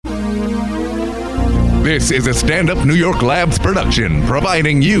This is a Stand Up New York Labs production,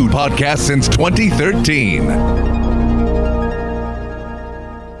 providing you podcasts since 2013.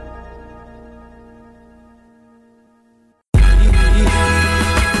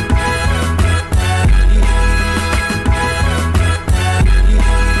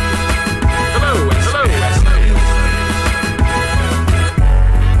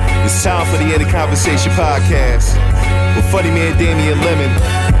 It's time for the End of Conversation podcast with funny man Damian Lemon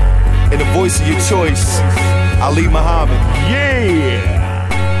and the voice of your choice, Ali Muhammad. Yeah!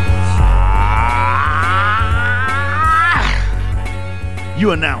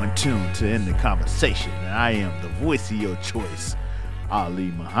 You are now in tune to End the Conversation, and I am the voice of your choice,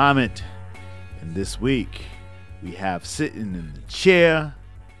 Ali Muhammad. And this week, we have sitting in the chair,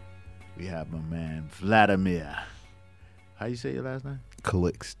 we have my man Vladimir. How you say your last name?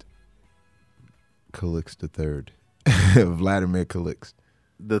 Calixt the third. Vladimir Calixt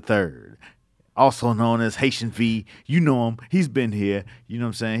the third, also known as Haitian V. You know him. He's been here. You know what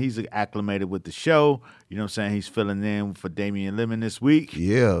I'm saying? He's acclimated with the show. You know what I'm saying? He's filling in for Damian Lemon this week.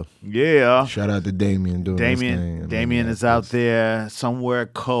 Yeah. Shout out to Damian doing this thing. Damian is out there somewhere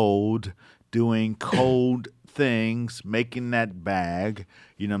cold, doing cold things, making that bag.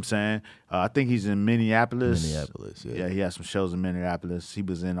 You know what I'm saying? I think he's in Minneapolis. Yeah, he has some shows in Minneapolis. He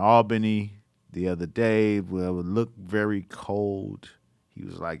was in Albany the other day where it would look very cold. He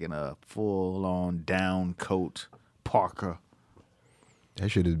was like in a full-on down coat, Parker. That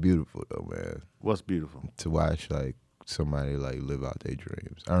shit is beautiful though, man. What's beautiful? To watch like somebody like live out their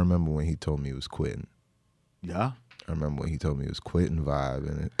dreams. I remember when he told me he was quitting. Yeah? I remember when he told me he was quitting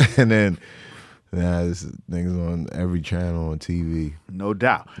Vibe and then this niggas on every channel on TV. No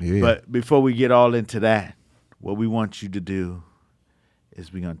doubt. Yeah. But before we get all into that, what we want you to do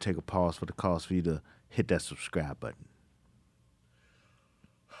is we're going to take a pause for the cause for you to hit that subscribe button.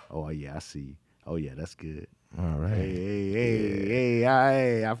 Oh, yeah, I see. Oh, yeah, that's good. All right. Hey,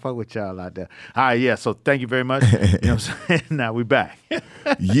 I fuck with y'all out there. All right, yeah, so thank you very much. You know what I'm saying? Now we back.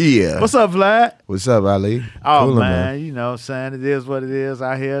 Yeah. What's up, Vlad? What's up, Ali? Oh, Coolin', man, you know what I'm saying? It is what it is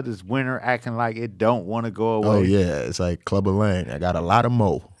out here. This winter acting like it don't want to go away. Oh, yeah. It's like Club of Lang. I got a lot of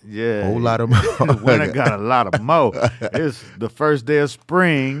mo. Yeah. Whole lot of mo. The winter got a lot of mo. It's the first day of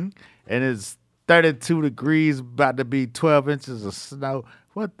spring, and it's 32 degrees, about to be 12 inches of snow.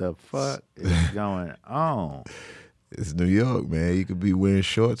 What the fuck is going on? It's New York, man. You could be wearing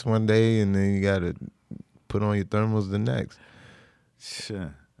shorts one day, and then you got to put on your thermals the next.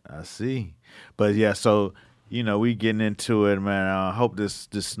 Sure, I see. But, yeah, so, you know, we getting into it, man. I hope this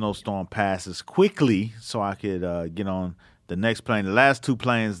snowstorm passes quickly so I could get on the next plane. The last two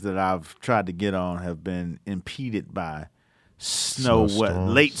planes that I've tried to get on have been impeded by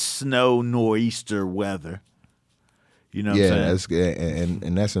late snow, nor'easter weather. You know what I'm saying?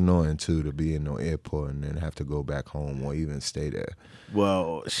 And that's annoying, too, to be in no airport and then have to go back home or even stay there.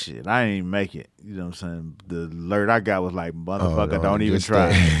 Well, shit, I didn't even make it. You know what I'm saying? The alert I got was like, motherfucker, don't even try.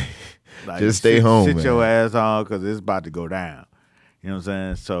 Like, just stay home, Sit man. your ass on because it's about to go down. You know what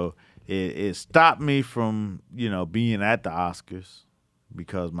I'm saying? So it stopped me from, you know, being at the Oscars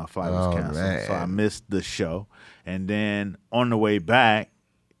because my flight was canceled. Man. So I missed the show. And then on the way back,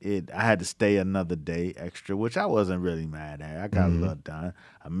 I had to stay another day extra, which I wasn't really mad at. I got a little done.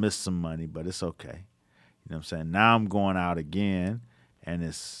 I missed some money, but it's okay. You know what I'm saying? Now I'm going out again, and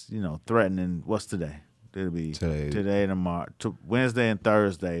it's, you know, threatening. What's today? It'll be today, tomorrow, Wednesday and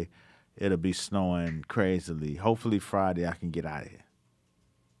Thursday. It'll be snowing crazily. Hopefully Friday I can get out of here.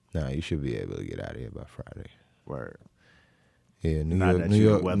 Nah, you should be able to get out of here by Friday. Word. Yeah, New Not York, that New you're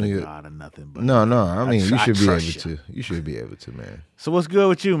York, a weather New York. god or nothing. But No, I mean, you should be able trust to. You should be able to, man. So what's good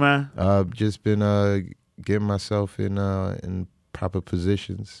with you, man? I've just been getting myself in proper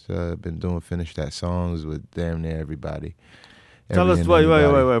positions. Been doing Finish That songs with damn near everybody. Tell us,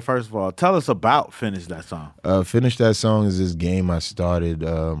 wait. First of all, tell us about Finish That Song. Finish That Song is this game I started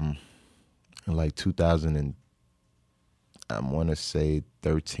in like 2000 and I want to say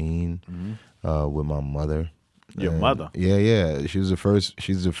 13 with my mother. Your mother? Yeah. She's the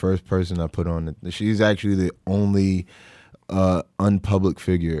first person I put on. She's actually the only unpublic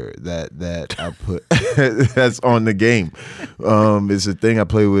figure that I put that's on the game. It's a thing I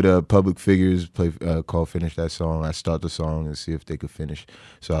play with public figures. Called Finish That Song. I start the song and see if they could finish.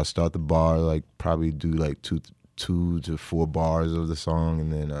 So I start the bar, like probably do like two to 4 bars of the song,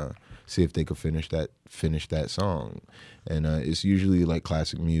 and then see if they could finish that song. And it's usually like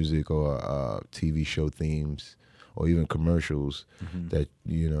classic music or TV show themes, or even commercials that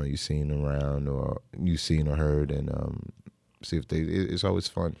you've seen around or you've seen or heard, and see if it's always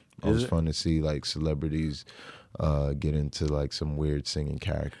fun. Always fun to see like celebrities get into like some weird singing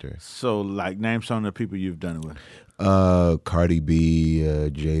character. So, like, name some of the people you've done it with. Cardi B,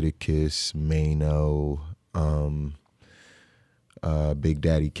 Jadakiss, Mano, Big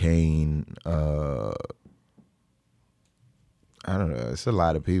Daddy Kane. I don't know. It's a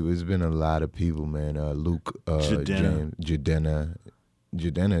lot of people. It's been a lot of people, man. Luke, James, Jadena.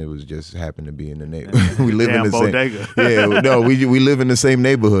 Jadena was just happened to be in the neighborhood. We live in the bodega. same. Yeah, no, we live in the same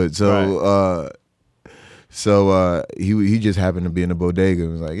neighborhood. So, right. He just happened to be in the bodega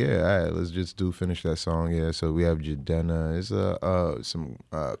and was like, yeah, all right, let's just finish that song. Yeah, so we have Jadena. It's some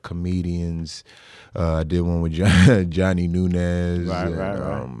comedians. I did one with Johnny Nunez,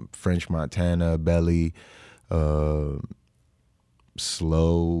 right. French Montana, Belly.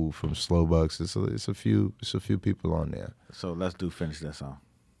 Slow from Slow Bucks. It's a few people on there. So let's finish that song.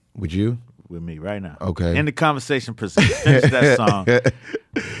 With you? With me right now. Okay. In the conversation, finish that song.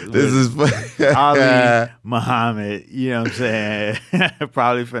 This is Ali Muhammad, you know what I'm saying?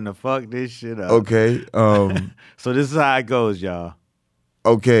 Probably finna fuck this shit up. Okay. So this is how it goes, y'all.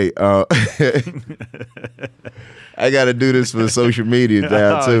 Okay. I gotta do this for social media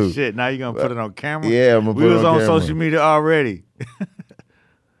now too. Oh shit! Now you gonna put it on camera? Yeah, I'm gonna put it on camera. We was on social media already.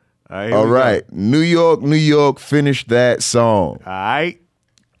 All right. New York, finish that song. All right.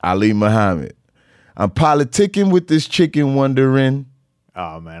 Ali Muhammad. I'm politicking with this chicken wondering.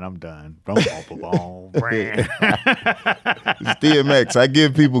 Oh man, I'm done. It's DMX. I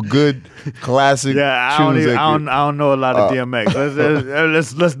give people good classic. Yeah, I don't know a lot of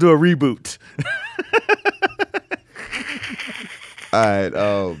DMX. Let's do a reboot. All right.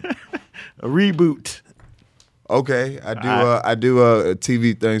 A reboot. Okay, I do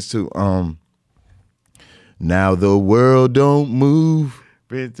TV things too. Now the world don't move.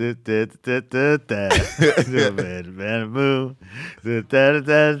 Different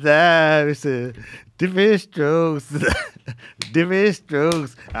strokes. Different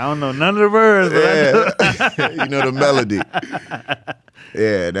strokes. I don't know none of the words. Yeah. You know the melody.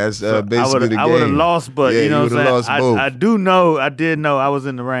 Yeah, that's basically the game. I would have lost, but yeah, you know what I'm saying? Both. I did know I was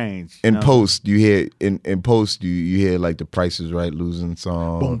in the range. In post, you hear you hear like the Price is Right losing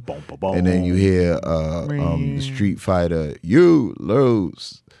song. Boom, boom, boom, boom. And then you hear the Street Fighter, you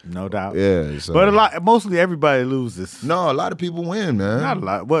lose. No doubt. Yeah. So. But mostly everybody loses. No, a lot of people win, man. Not a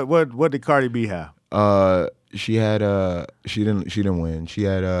lot. What did Cardi B have? She had she didn't win. She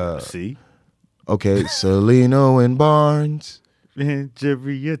had See? Okay, Salino and Barnes.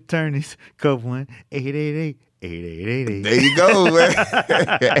 Jury attorneys, code 1-888-8888. There you go, man.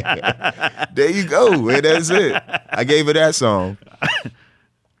 There you go, man. That's it. I gave her that song.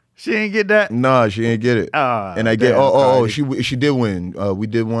 She didn't get that? No, she didn't get it. And I get she did win. We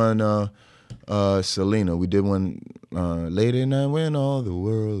did one Selena. We did one late at night when all the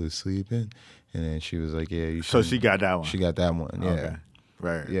world is sleeping. And then she was like, yeah, you should. So she got that one. She got that one, yeah. Okay.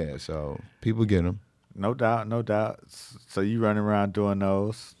 Right. Yeah, so people get them. No doubt. So you running around doing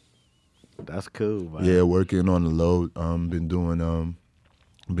those. That's cool, man. Yeah, working on the low.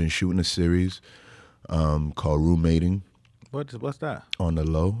 Been shooting a series called Roommating. What's that? On the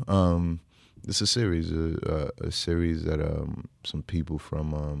low. It's a series that some people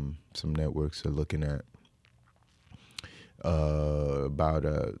from some networks are looking at. About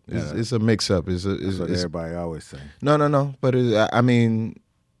it's a mix up. It's what everybody always say. No. But I mean,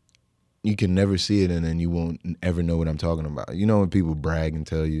 you can never see it, and then you won't ever know what I'm talking about. You know when people brag and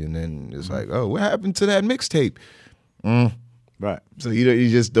tell you, and then it's like, oh, what happened to that mixtape? Right. So you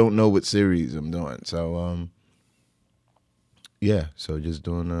just don't know what series I'm doing. So yeah. So just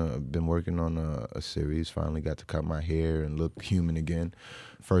doing. Been working on a series. Finally got to cut my hair and look human again.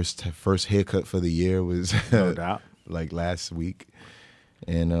 First haircut for the year was no doubt. Like last week,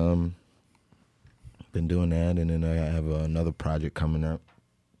 and been doing that, and then I have another project coming up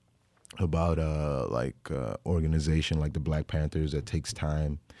about organization like the Black Panthers that takes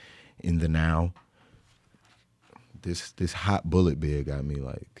time in the now. This hot bullet beer got me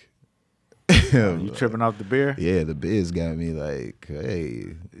like. You tripping off the beer? Yeah, the beer's got me like,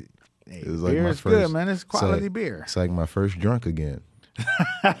 hey. It was like beer is good, man. It's quality beer. It's like my first drunk again.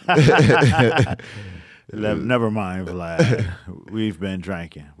 Never mind, Vlad. We've been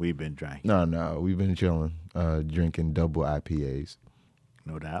drinking. No, we've been chilling, drinking double IPAs.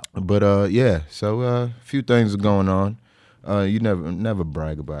 No doubt. But yeah, so a few things are going on. You never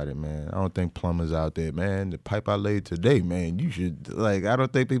brag about it, man. I don't think plumbers out there, man. The pipe I laid today, man. You should I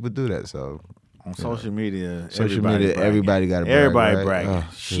don't think people do that. So on social media, everybody got to brag. Everybody right? bragging.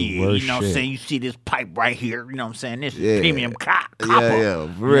 Shit, you know what I'm saying? You see this pipe right here. You know what I'm saying? This is premium cock. copper. Yeah,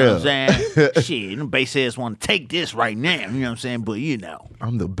 for You know real. what I'm saying? Shit, them bass heads want to take this right now. You know what I'm saying? But you know.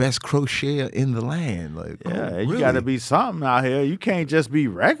 I'm the best crocheter in the land. Like, Yeah, oh, you really? got to be something out here. You can't just be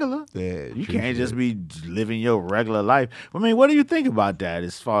regular. Yeah, You true can't shit. just be living your regular life. I mean, what do you think about that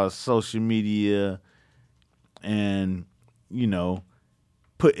as far as social media and, you know,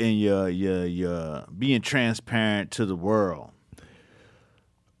 putting your being transparent to the world?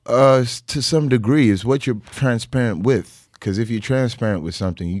 To some degree, it's what you're transparent with. Because if you're transparent with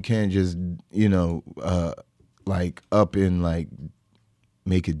something, you can't just, you know, like up and like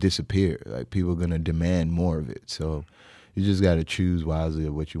make it disappear. Like people are gonna demand more of it. So you just got to choose wisely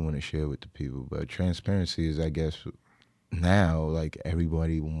of what you want to share with the people. But transparency is, I guess, now like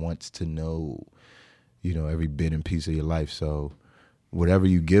everybody wants to know, you know, every bit and piece of your life. So whatever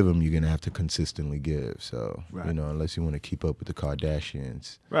you give them, you're gonna have to consistently give. So you know, unless you want to keep up with the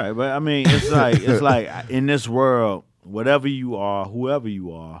Kardashians, Right, but I mean, it's like in this world, whatever you are, whoever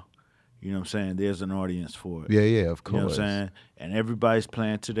you are, you know what I'm saying, there's an audience for it. yeah, of course. You know what I'm saying? And everybody's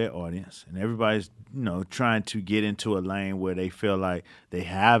playing to their audience, and everybody's, you know, trying to get into a lane where they feel like they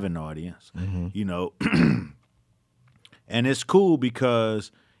have an audience, you know. And it's cool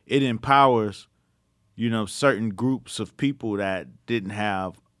because it empowers, you know, certain groups of people that didn't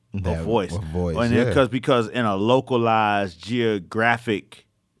have a voice. And yeah. because in a localized geographic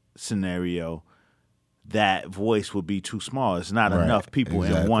scenario, that voice would be too small. It's not Right. enough people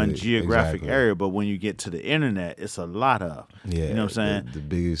in one Exactly. geographic Exactly. area. But when you get to the internet, it's a lot of. Yeah, You know what I'm saying? The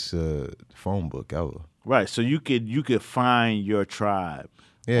biggest phone book ever. Right. So you could find your tribe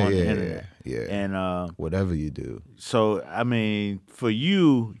Yeah, on yeah, the internet. yeah. And Whatever you do. so I mean, for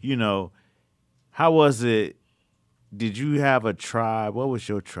you, you know, how was it? Did you have a tribe? What was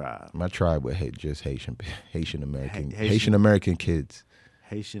your tribe? My tribe would hate just Haitian American Haitian- Haitian American kids.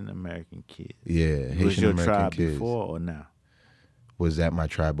 Haitian American kids. Yeah, Was Haitian your American tribe kids. before or now? Was that my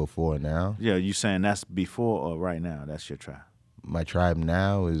tribe before or now? Yeah, you saying that's before or right now? That's your tribe. My tribe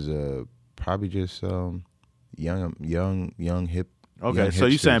now is probably just young hip. Okay, young so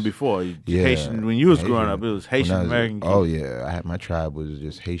you saying hipsters. before Yeah, Haitian when you was growing Haitian. up, it was When Haitian I was- American kids. Oh yeah, I had my tribe was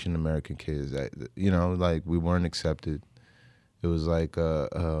just Haitian American kids. That, you know, like we weren't accepted. It was like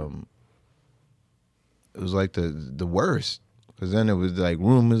the worst, because then it was like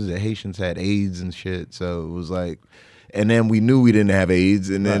rumors that Haitians had AIDS and shit. So it was like, and then we knew we didn't have AIDS,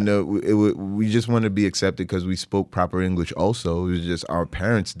 and then we just wanted to be accepted because we spoke proper English. Also, it was just our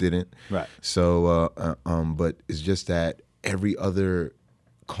parents didn't. Right. So, but it's just that every other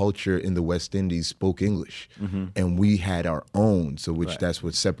culture in the West Indies spoke English, and we had our own. So, that's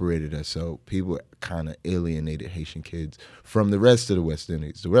what separated us. So people kind of alienated Haitian kids from the rest of the West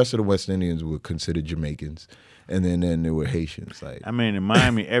Indies. The rest of the West Indians were considered Jamaicans, and then there were Haitians. Like I mean, in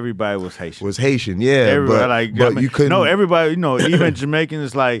Miami, everybody was Haitian. was Haitian, yeah. Everybody, but I mean, you couldn't. No, everybody. You know, even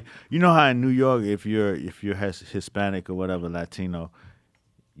Jamaicans. Like, you know how in New York, if you're Hispanic or whatever, Latino,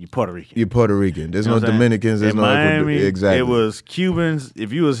 you're Puerto Rican. You're Puerto Rican. There's You know no what I'm saying? Dominicans. There's in no Miami. exactly. It was Cubans.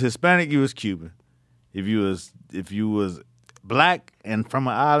 If you was Hispanic, you was Cuban. If you was black and from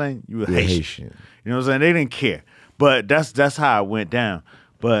an island, you were You're Haitian. Haitian. You know what I'm saying? They didn't care. But that's how it went down.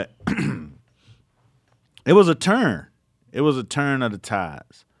 But it was a turn. It was a turn of the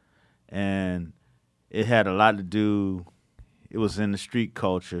tides. And it had a lot to do, it was in the street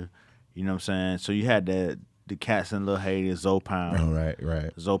culture, you know what I'm saying? So you had the cats in Little Haiti, Zopound. Oh,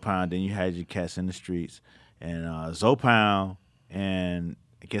 right. Zopound, then you had your cats in the streets. And Zopound and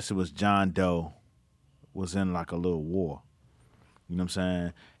I guess it was John Doe was in like a little war. You know what I'm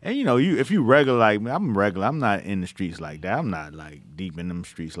saying? And you know, if you regular like me, I'm regular. I'm not in the streets like that. I'm not like deep in them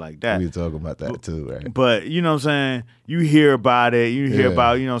streets like that. We were talking about that too, right? But you know what I'm saying? You hear about it. You hear Yeah.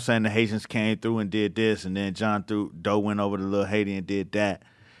 about, you know what I'm saying, the Haitians came through and did this, and then John Doe went over to Little Haiti and did that.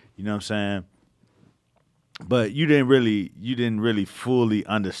 You know what I'm saying? But you didn't really fully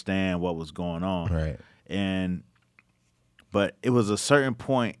understand what was going on. Right. But it was a certain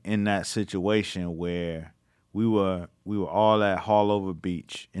point in that situation where we were all at Hallover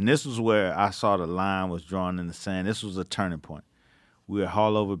Beach, and this was where I saw the line was drawn in the sand. This was a turning point. We were at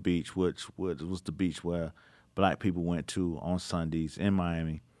Hallover Beach, which was the beach where black people went to on Sundays in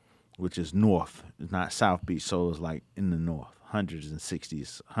Miami, which is north, it's not South Beach, so it was like in the north,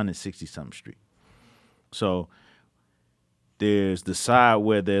 160-something street. So there's the side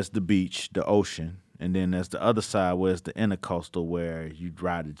where there's the beach, the ocean, and then there's the other side where it's the intercoastal where you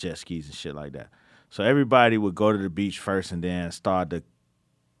ride the jet skis and shit like that. So everybody would go to the beach first and then start to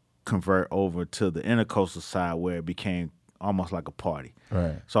convert over to the intercoastal side where it became almost like a party.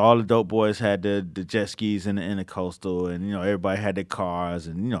 Right. So all the dope boys had the jet skis in the intercoastal, and you know everybody had their cars,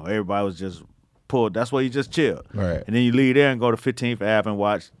 and you know everybody was just pulled. That's where you just chilled. Right. And then you leave there and go to 15th Ave and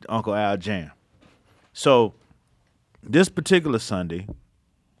watch Uncle Al jam. So this particular Sunday,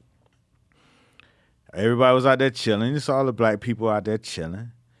 everybody was out there chilling. You saw all the black people out there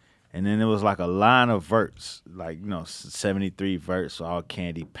chilling. And then it was like a line of verts, like, 73 verts, all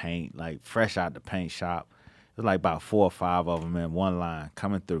candy paint, like fresh out the paint shop. It was like about 4 or 5 of them in one line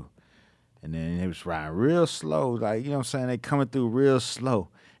coming through. And then it was riding real slow, like, they coming through real slow.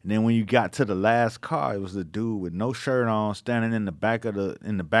 And then when you got to the last car, it was the dude with no shirt on standing in the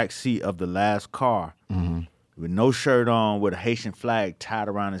back seat of the last car with no shirt on with a Haitian flag tied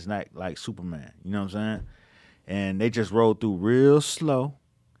around his neck like Superman. You know what I'm saying? And they just rolled through real slow.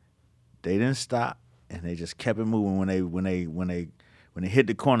 They didn't stop, and they just kept it moving. When they hit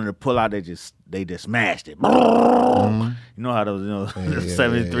the corner to pull out, they just smashed it. You know how those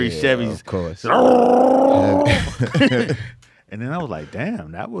 73 Chevys. Of course. And then I was like,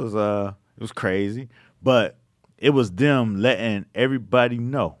 damn, that was it was crazy. But it was them letting everybody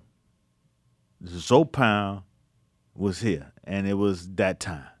know Zopound was here, and it was that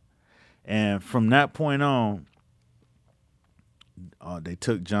time. And from that point on, they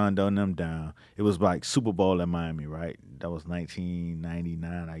took John Doe and them down. It was like Super Bowl in Miami, right? That was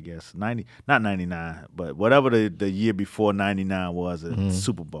 1999, I guess. Not 99, but whatever the year before 99 was,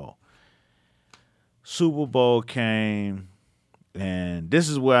 Super Bowl. Super Bowl came, and this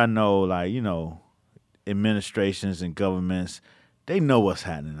is where I know, like, administrations and governments, they know what's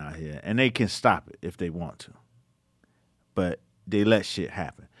happening out here, and they can stop it if they want to. But they let shit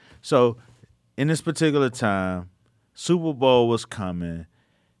happen. So in this particular time, Super Bowl was coming,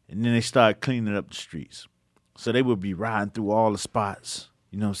 and then they started cleaning up the streets. So they would be riding through all the spots,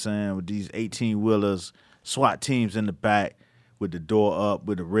 with these 18-wheelers, SWAT teams in the back with the door up,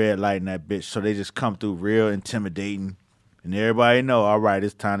 with the red light in that bitch. So they just come through real intimidating, and everybody know, all right,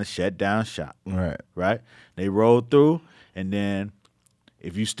 it's time to shut down shop. Right? They roll through, and then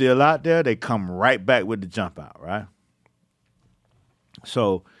if you still out there, they come right back with the jump out, right?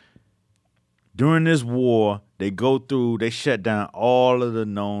 So during this war, they shut down all of the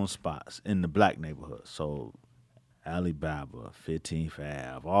known spots in the black neighborhood. So Alibaba, 15th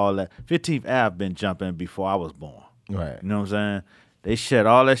Ave, all that. 15th Ave been jumping before I was born. Right. You know what I'm saying? They shut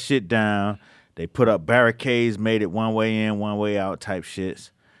all that shit down. They put up barricades, made it one way in, one way out type shits.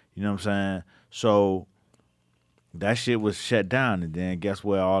 You know what I'm saying? So that shit was shut down, and then guess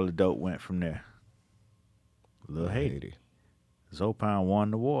where all the dope went from there? Little Haiti. Zopound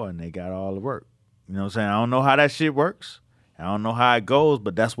won the war, and they got all the work. You know what I'm saying? I don't know how that shit works. I don't know how it goes,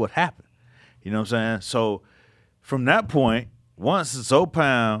 but that's what happened. You know what I'm saying? So from that point, once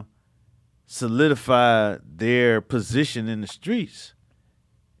Zopound solidified their position in the streets,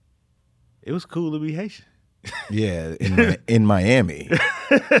 it was cool to be Haitian. Yeah, in Miami.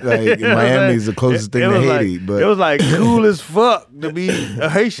 Like, Miami is the closest thing to Haiti. But it was like cool as fuck to be a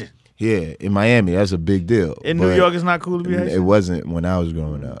Haitian. Yeah, in Miami, that's a big deal. In New York, it's not cool to be Haitian? It wasn't when I was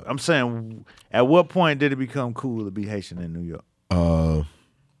growing up. I'm saying, at what point did it become cool to be Haitian in New York?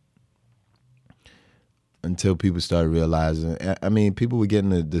 Until people started realizing, I mean, people were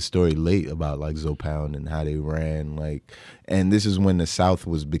getting the story late about, like, Zopound and how they ran, like, and this is when the South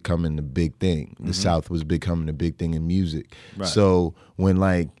was becoming the big thing. The South was becoming the big thing in music. Right. So when,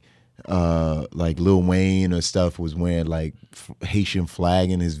 like Lil Wayne or stuff was wearing, like, Haitian flag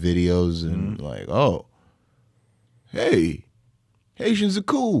in his videos and like, oh, hey, Haitians are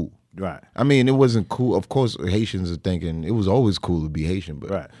cool. Right. I mean, it wasn't cool. Of course, Haitians are thinking it was always cool to be Haitian, but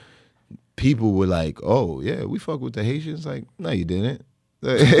Right. people were like, oh, yeah, we fuck with the Haitians. Like, no, you didn't.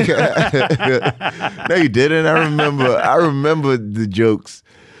 No, you didn't. I remember the jokes,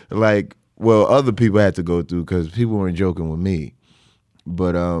 like, well, other people had to go through because people weren't joking with me.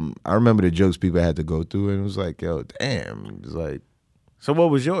 But I remember the jokes people had to go through, and it was like, yo, damn. It was like, so what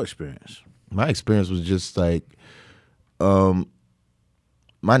was your experience? My experience was just like,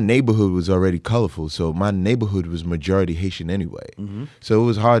 my neighborhood was already colorful, so my neighborhood was majority Haitian anyway. So it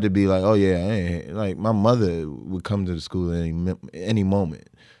was hard to be like, oh yeah, like my mother would come to the school at any moment.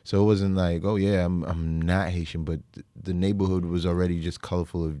 So it wasn't like, oh yeah, I'm not Haitian, but the neighborhood was already just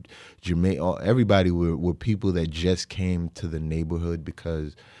colorful of Jamaica. Everybody were people that just came to the neighborhood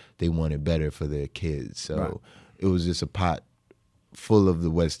because they wanted better for their kids. So it was just a pot full of the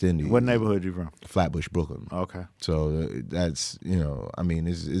West Indies. What neighborhood you from? Flatbush, Brooklyn. Okay. So that's, I mean,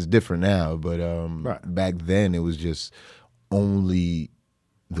 it's different now, but back then it was just only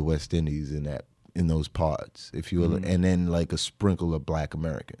the West Indies in those parts, if you will, and then like a sprinkle of Black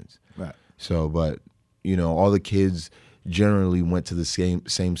Americans. Right. So, but all the kids generally went to the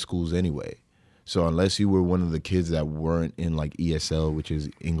same schools anyway. So unless you were one of the kids that weren't in like ESL, which is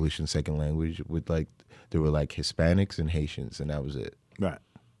English and second language, with like there were like Hispanics and Haitians, and that was it. Right.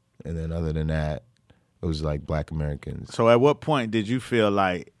 And then other than that, it was like Black Americans. So at what point did you feel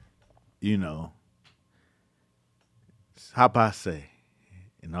like, you know, Hapase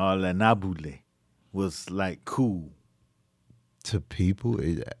and all that Nabule was like cool? To people,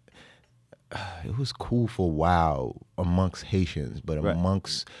 it was cool for a while amongst Haitians, but Right.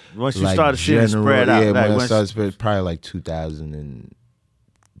 amongst Once you like, started seeing it spread out, yeah, like, when I once- started spread, probably like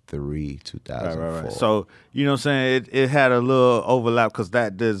 2003, 2004. Right. So, you know what I'm saying? It had a little overlap because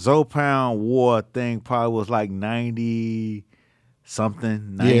the Zopound War thing probably was like 90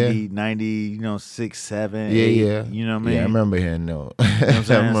 something, 90, you know, 6, 7, 8. yeah. You know what I mean? Yeah, I remember hearing no. You know what I'm I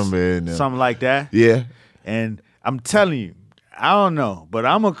saying? remember hearing no. Something like that. Yeah. And I'm telling you, I don't know, but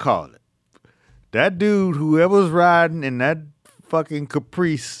I'm going to call it. That dude, whoever's riding in that fucking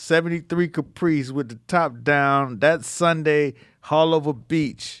Caprice, 73 Caprice with the top down, that Sunday, Haulover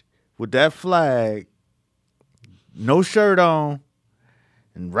Beach, with that flag, no shirt on,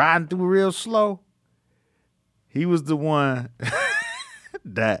 and riding through real slow, he was the one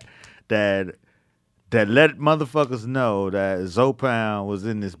that let motherfuckers know that Zopound was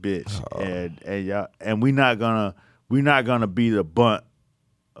in this bitch, and y'all, and we not gonna be the butt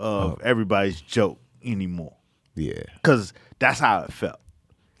of everybody's joke anymore, Yeah. because that's how it felt.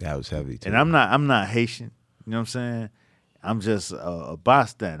 That was heavy too. And I'm not Haitian, you know what I'm saying? I'm just a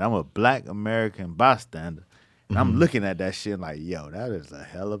bystander. I'm a Black American bystander. And I'm looking at that shit like, yo, that is a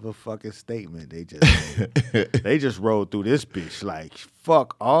hell of a fucking statement they just made. They just rolled through this bitch like,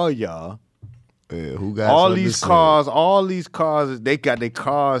 fuck all y'all. Yeah, who got All something to these say? cars, they got their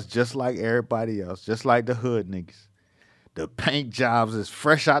cars just like everybody else, just like the hood niggas. The paint jobs is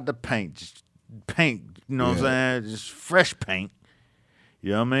fresh out the paint. Just paint, you know what I'm saying? Just fresh paint.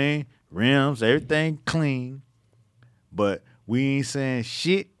 You know what I mean? Rims, everything clean. But we ain't saying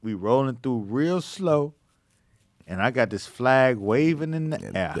shit. We rolling through real slow. And I got this flag waving in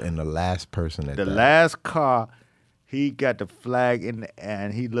the air. And the last person that The died. last car, he got the flag in the air,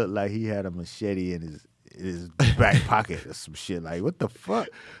 and he looked like he had a machete in his back pocket or some shit. Like, what the fuck?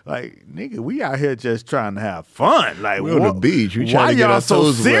 Like, nigga, we out here just trying to have fun. Like, We on the beach. We why trying to get y'all our so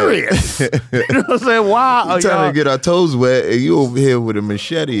toes wet. serious? You know what I'm saying? Why are We trying y'all? to get our toes wet, and you over here with a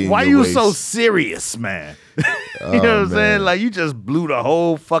machete. In Why your you waist. so serious, man? You know what I'm saying? man. Like, you just blew the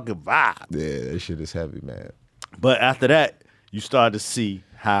whole fucking vibe. Yeah, that shit is heavy, man. But after that, you start to see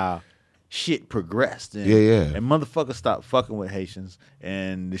how shit progressed. And, Yeah. And motherfuckers stopped fucking with Haitians,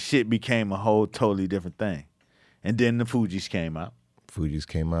 and the shit became a whole totally different thing. And then the Fugees came out. Fugees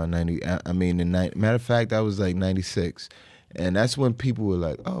came out in 90. I mean, matter of fact, that was like 96. And that's when people were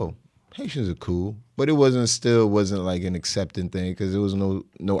like, oh, Haitians are cool. But it wasn't like an accepting thing because there was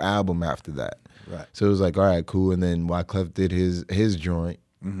no album after that. Right. So it was like, all right, cool. And then Wyclef did his joint.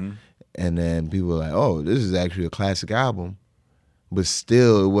 Mm-hmm. And then people were like, oh, this is actually a classic album. But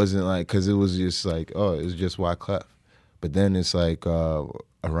still, it wasn't like, because it was just like, oh, it's just Wyclef. But then it's like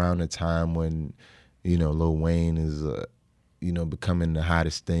around the time when, you know, Lil Wayne is, you know, becoming the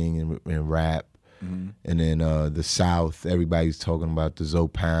hottest thing in rap. Mm-hmm. And then the South, everybody's talking about the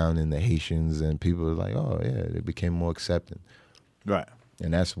Zopound and the Haitians, and people are like, oh, yeah, they became more accepting. Right.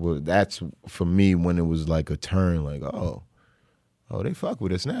 And that's for me when it was like a turn, like, oh, they fuck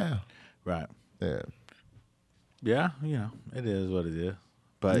with us now. Right. Yeah. Yeah, you know, it is what it is.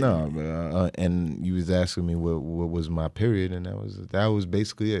 But No, but, and you was asking me what was my period, and that was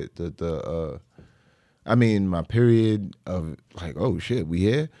basically it. I mean, my period of like, oh shit, we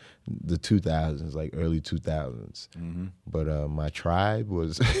here? The 2000s, like early 2000s. Mm-hmm. But my tribe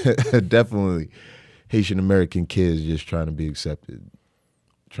was definitely Haitian American kids just trying to be accepted,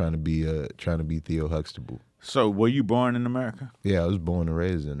 trying to be Theo Huxtable. So, were you born in America? Yeah, I was born and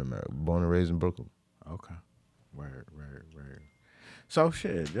raised in America. Born and raised in Brooklyn. Okay. Word. So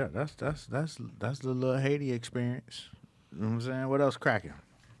shit, yeah, that's the little Haiti experience. You know what I'm saying? What else cracking?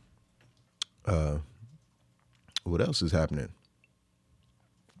 What else is happening?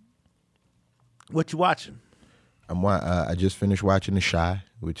 What you watching? I just finished watching The Chi,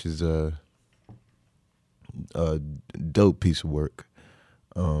 which is a dope piece of work.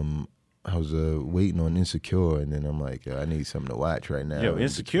 I was waiting on Insecure, and then I'm like, I need something to watch right now. Yo,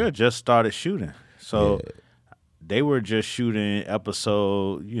 Insecure just started shooting. So Yeah. they were just shooting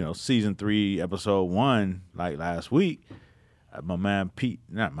season 3, episode 1, like last week. My man Pete,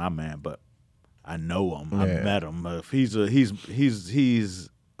 not my man, but I know him. I Yeah. met him. He's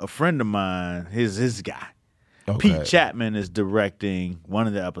a friend of mine. His guy. Okay. Pete Chapman is directing one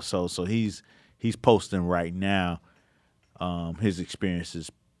of the episodes, so he's posting right now his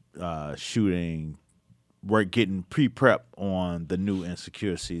experiences shooting, work getting pre-prep on the new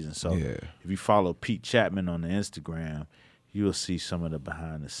Insecure season. So Yeah. if you follow Pete Chapman on the Instagram, you will see some of the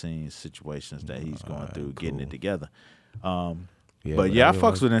behind the scenes situations that he's going through getting it together. Yeah, But I really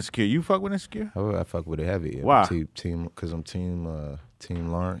fucks with Insecure. You fuck with Insecure? I fuck with it heavy. Why? Team, because I'm team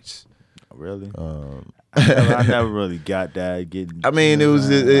Lawrence. Really? I never really got that. I mean, it was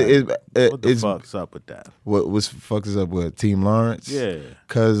what the it's fuck's up with that? what fucks us up with Team Lawrence. Yeah.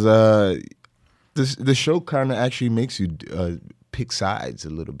 Because the show kind of actually makes you pick sides a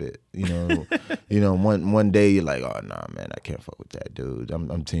little bit. One day you're like, oh nah, man, I can't fuck with that dude.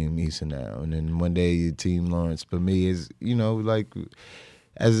 I'm Team Issa now, and then one day you're Team Lawrence. But me is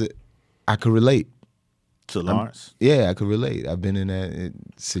I could relate. To Lawrence? Yeah, I could relate. I've been in that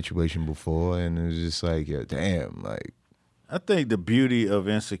situation before, and it was just like, yeah, damn, like. I think the beauty of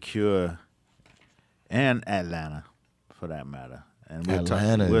Insecure and Atlanta, for that matter, and we'll talk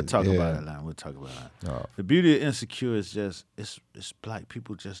Atlanta, about yeah. Atlanta. We'll talk about that. Oh. The beauty of Insecure is just it's black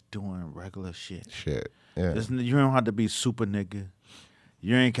people just doing regular shit. Shit, yeah. You don't have to be super nigga.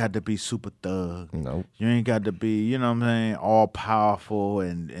 You ain't got to be super thug. Nope. You ain't got to be, you know what I'm saying, all powerful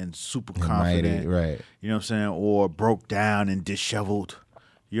and super confident. Mighty, right. You know what I'm saying? Or broke down and disheveled.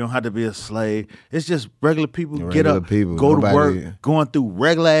 You don't have to be a slave. It's just regular people get up, people. go Nobody- to work, going through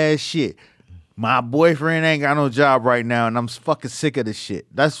regular ass shit. My boyfriend ain't got no job right now, and I'm fucking sick of this shit.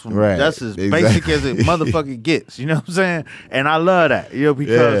 That's Right. That's as Exactly. basic as it motherfucking gets. You know what I'm saying? And I love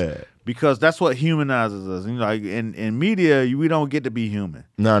that. Because that's what humanizes us. Like in media, we don't get to be human.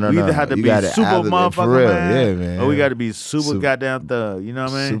 No. We either have to You be gotta super either- for motherfucker real, man, yeah, man. or we got to be super Super- goddamn thug. You know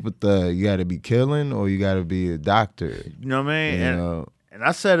what I mean? Super thug. You got to be killing, or you got to be a doctor. You know what I mean? You know? And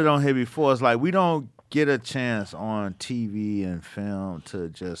I said it on here before. It's like we don't get a chance on TV and film to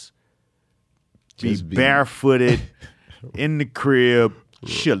just be barefooted in the crib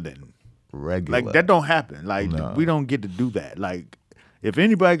chilling. Regular. Like that don't happen. Like No. we don't get to do that. Like if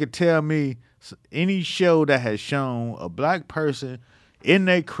anybody could tell me any show that has shown a black person in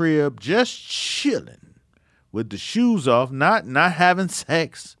their crib just chilling with the shoes off, not having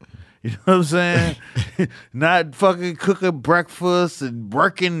sex. You know what I'm saying? Not fucking cooking breakfast and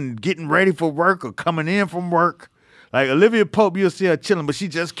working and getting ready for work or coming in from work. Like Olivia Pope, you'll see her chilling, but she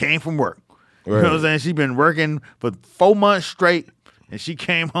just came from work. You know what I'm saying? She been working for 4 months straight, and she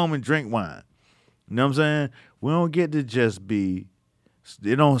came home and drank wine. You know what I'm saying? We don't get to just be.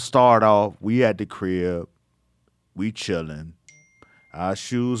 It don't start off. We at the crib, we chilling, our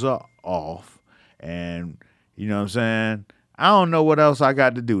shoes are off, and you know what I'm saying? I don't know what else I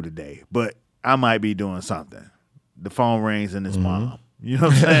got to do today, but I might be doing something. The phone rings and it's mom. You know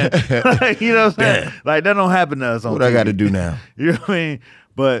what I'm saying? Like, you know what I'm saying? Like that don't happen to us on What TV. I got to do now? You know what I mean?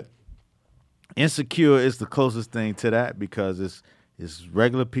 But Insecure is the closest thing to that because it's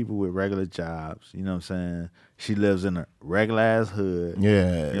regular people with regular jobs. You know what I'm saying? She lives in a regular ass hood. Yeah.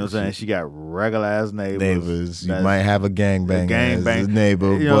 You know what I'm saying? She got regular ass neighbors. You That's- might have a gangbang as gangbang. his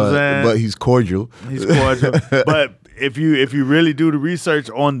neighbor, You know what I'm saying? but he's cordial. He's cordial. But if you really do the research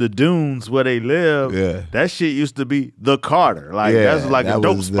on the dunes where they live, Yeah. that shit used to be the Carter. Like Yeah, that's like a that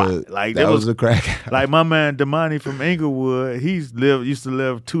dope was spot. Like that there was the crack. like my man Damani from Inglewood, used to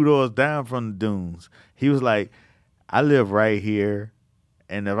live 2 doors down from the dunes. He was like, I live right here,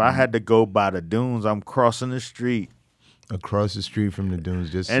 and if I had to go by the dunes, I'm crossing the street. Across the street from the dunes,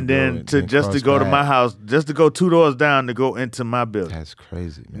 just And to then go to just to cross go to my paths. house, just to go 2 doors down to go into my building. That's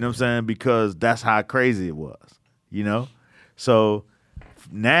crazy, man. You know what I'm saying? Because that's how crazy it was. You know? So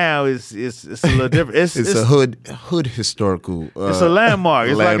now it's a little different. It's It's a hood historical. It's a landmark.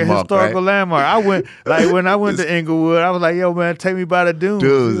 It's like a landmark, historical right? landmark. I went when I went to Inglewood, I was like, "Yo, man, take me by the dunes."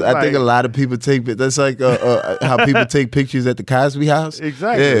 Dudes, It's I think a like- lot of people take. That's like how people take pictures at the Cosby House.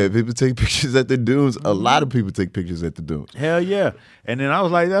 Exactly. Yeah, people take pictures at the dunes. A lot of people take pictures at the dunes. Hell yeah! And then I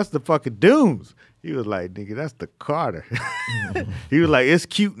was like, "That's the fucking dunes." He was like, "Nigga, that's the Carter." He was like, "It's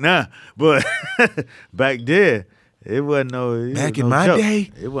cute now, but back then it wasn't no." It Back was in no my joke.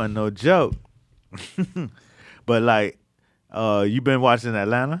 day? it wasn't no joke. But like, you been watching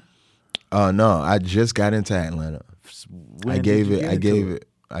Atlanta? No, I just got into Atlanta. When I did gave you it. get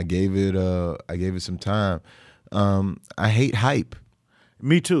I into gave it some time. I hate hype.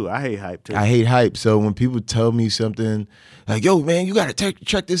 Me too. I hate hype too. I hate hype. So when people tell me something like, "Yo, man, you gotta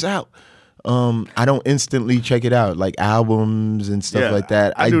check this out," I don't instantly check it out, like albums and stuff like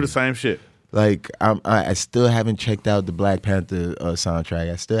that. I do the same shit. Like I still haven't checked out the Black Panther soundtrack.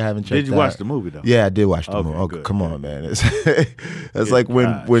 I still haven't checked out. Did you watch the movie though? Yeah, I did watch the Okay, movie. Oh, good, come good. on, man. That's like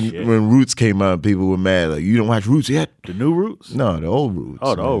when shit. Roots came out, people were mad. Like, you don't watch Roots yet? The new Roots? No, the old Roots.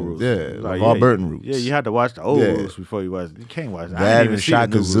 Oh, the old man. Roots. Yeah, Like, LeVar Burton Roots. Yeah, you had to watch the old Yeah. Roots before you watch. You can't watch. I That didn't even and see the new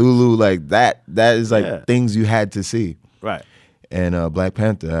Shaka Roots. Zulu, like that is like Yeah. things you had to see. Right, And Black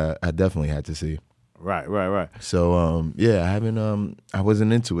Panther, I definitely had to see. right. So yeah, I haven't I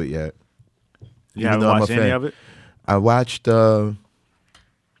wasn't into it yet. You Even haven't though I'm a watched any fan. of it? I watched I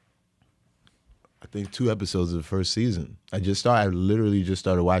think 2 episodes of the first season. I literally just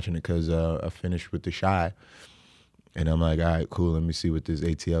started watching it because I finished with The Chi, and I'm like, all right, cool. Let me see what this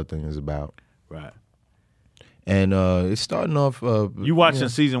ATL thing is about. Right. And it's starting off. You watching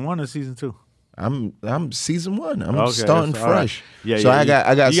season 1 or season 2? I'm season 1. I'm Okay, starting that's all right. fresh. Yeah, so yeah, I got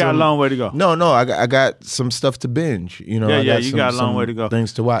you got a some- long way to go. No, I got some stuff to binge. You know, Yeah, I you got a long some way to go.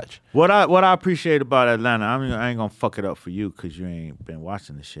 Things to watch. What I appreciate about Atlanta, I ain't gonna fuck it up for you because you ain't been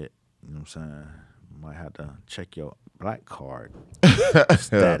watching the shit. You know what I'm saying? You might have to check your black card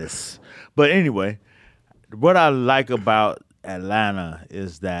status. But anyway, what I like about Atlanta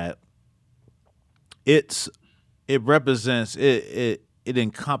is that it represents it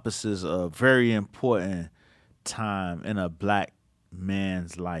encompasses a very important time in a black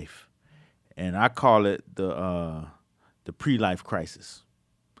man's life, and I call it the pre-life crisis.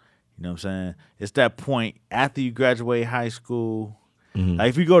 You know what I'm saying? It's that point after you graduate high school. Like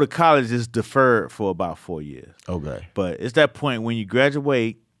if you go to college, it's deferred for about 4 years. Okay. But it's that point when you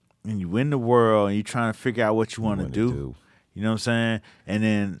graduate and you win the world and you're trying to figure out what you want to do. You know what I'm saying? And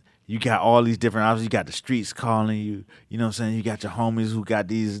then you got all these different options. You got the streets calling you. You know what I'm saying? You got your homies who got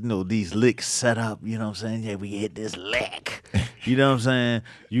these, these licks set up. You know what I'm saying? Yeah, we hit this lick. You know what I'm saying?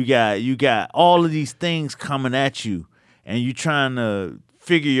 You got all of these things coming at you, and you trying to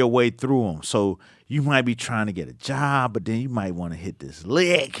figure your way through them. So you might be trying to get a job, but then you might want to hit this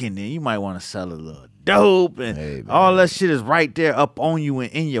lick, and then you might want to sell a little dope, and all that shit is right there up on you and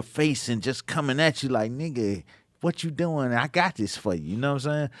in your face and just coming at you like, nigga, what you doing? I got this for you. You know what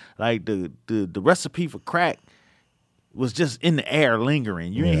I'm saying? Like the recipe for crack was just in the air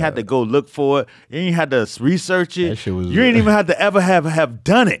lingering. You ain't had to go look for it. You ain't had to research it. That shit was- you ain't even had to ever have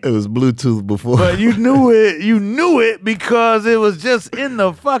done it. It was Bluetooth before. But you knew it. You knew it because it was just in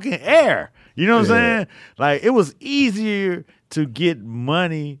the fucking air. You know what I'm saying? Like, it was easier to get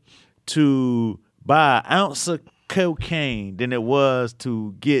money to buy an ounce of cocaine than it was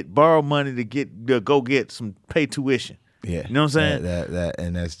to borrow money to go get some pay tuition. Yeah. You know what I'm saying? That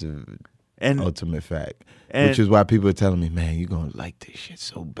and that's the And ultimate fact. and- Which is why people are telling me, man, you're gonna like this shit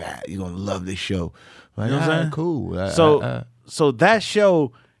so bad. You're gonna love this show. Like, You know what I'm saying? Cool. So that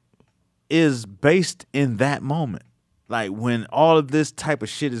show is based in that moment. Like when all of this type of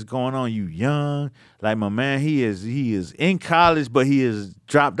shit is going on, you young. Like my man, he is in college, but he is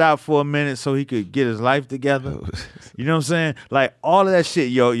dropped out for a minute so he could get his life together. You know what I'm saying? Like all of that shit.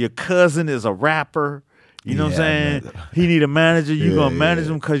 Your cousin is a rapper. You know what I'm Yeah, I saying? know that. He need a manager. You Yeah, gonna manage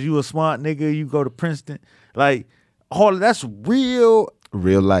yeah. him because you a smart nigga. You go to Princeton. Like all of that's real.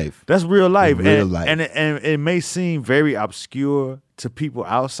 Real life. That's real life. Real and, life. And it may seem very obscure to people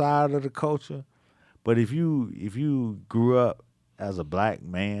outside of the culture, but if you grew up as a black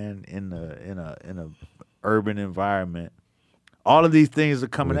man in a urban environment, all of these things are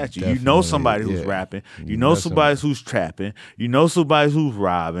coming Would at you. You know definitely, somebody who's yeah. rapping. You You know know somebody who's trapping. You know somebody who's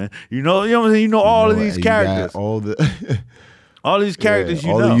robbing. You know what I'm saying? You know all of these You got characters. all the All these characters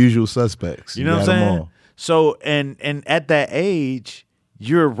all you know. the usual suspects. You know what I'm got 'em saying? all. So and at that age,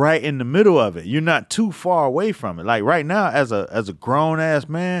 you're right in the middle of it. You're not too far away from it. Like right now, as a grown ass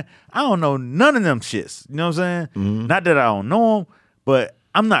man, I don't know none of them shits. You know what I'm saying? Not that I don't know them, but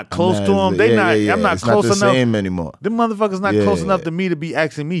I'm not close to them. They not. I'm not it's close not the enough. same anymore. Them motherfuckers not Yeah. close enough to me to be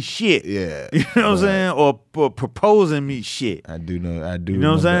asking me shit. Yeah. You know what I'm Right. saying? Or proposing me shit. I do know. I do. You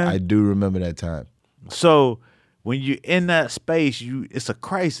know what I'm remember, saying? I do remember that time. So when you're in that space, it's a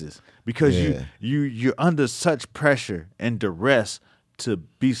crisis because Yeah. you're under such pressure and duress to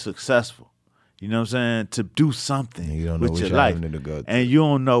be successful. You know what I'm saying? To do something And you don't know with which your life, avenue to go to. and you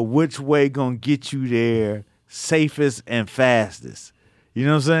don't know which way gonna get you there safest and fastest. You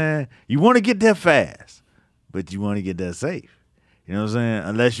know what I'm saying? You want to get there fast, but you want to get there safe. You know what I'm saying?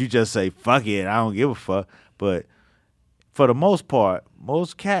 Unless you just say fuck it, I don't give a fuck. But for the most part,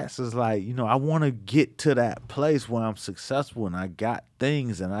 most cats is like, I want to get to that place where I'm successful and I got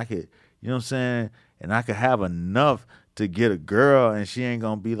things and I could, you know what I'm saying? And I could have enough to get a girl, and she ain't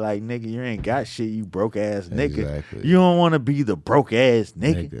gonna be like, nigga, you ain't got shit, you broke ass nigga. Exactly. You don't want to be the broke ass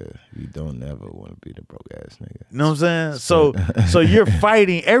nigga. You don't ever want to be the broke ass nigga. You know what I'm saying? So you're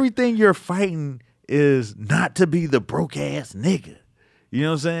fighting. Everything you're fighting is not to be the broke ass nigga. You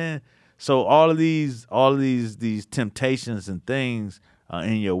know what I'm saying? So all of these temptations and things are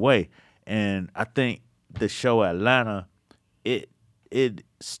in your way, and I think the show Atlanta, it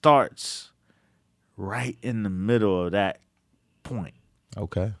starts right in the middle of that point.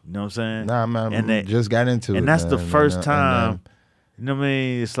 Okay. You know what I'm saying? Nah, man, just got into it. And that's man, the first time, then, you know what I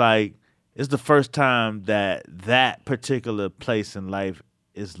mean? It's like, it's the first time that particular place in life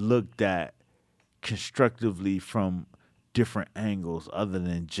is looked at constructively from different angles other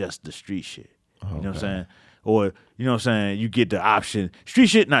than just the street shit. You know what I'm saying? Or, you know what I'm saying, you get the option, street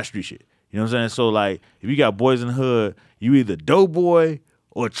shit, not street shit. You know what I'm saying? So, like, if you got Boys in the Hood, you either Doughboy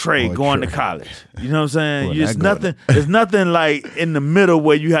or Trey going to college. You know what I'm saying? There's nothing like in the middle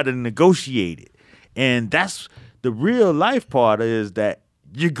where you had to negotiate it. And that's the real life part, is that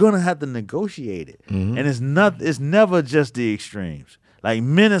you're going to have to negotiate it. Mm-hmm. And it's never just the extremes. Like,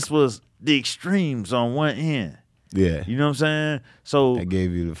 Menace was the extremes on one end. Yeah. You know what I'm saying? So I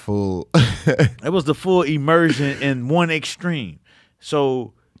gave you the full it was the full immersion in one extreme.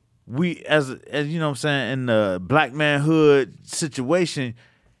 So we, as you know what I'm saying, in the black manhood situation,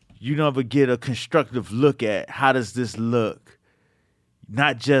 you never get a constructive look at how does this look,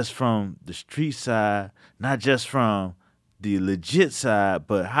 not just from the street side, not just from the legit side,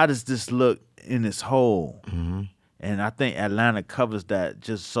 but how does this look in its whole? Mm-hmm. And I think Atlanta covers that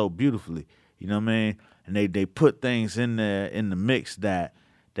just so beautifully. You know what I mean? And they put things in there in the mix that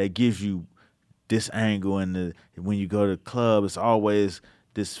gives you this angle. And when you go to the club, it's always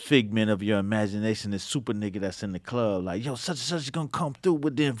this figment of your imagination, this super nigga that's in the club, like, yo, such and such is gonna come through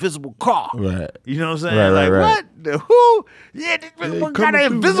with the invisible car. Right. You know what I'm saying? Right. What? Who? Yeah, this one got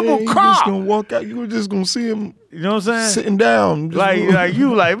an invisible car. You're just gonna walk out, you're just gonna see him, you know what I'm saying? Sitting down. Like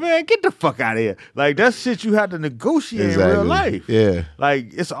you like, man, get the fuck out of here. Like, that shit you have to negotiate in real life. Yeah.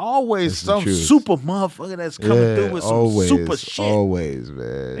 Like, it's always some super motherfucker that's coming through with some super shit. Always,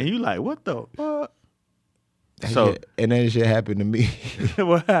 man. And you like, what the fuck? And that shit happened to me.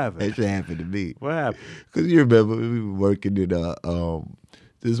 What happened? That shit happened to me. What happened? Because you remember we were working in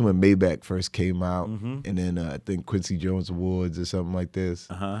this is when Maybach first came out, and then I think Quincy Jones Awards or something like this.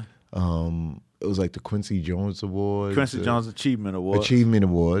 It was like the Quincy Jones Awards. Quincy Jones Achievement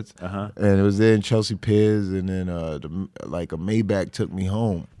Awards. And it was there in Chelsea Piers, and then a Maybach took me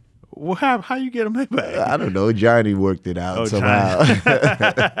home. What happened? How you get a Maybach? I don't know. Johnny worked it out somehow.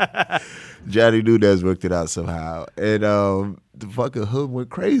 Johnny Nunez worked it out somehow. And the fucking hood went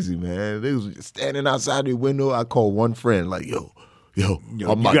crazy, man. They was standing outside the window. I called one friend, like, yo, you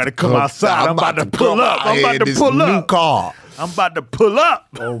gotta come outside. I'm about to pull up. I'm about to pull up. New car. I'm about to pull up.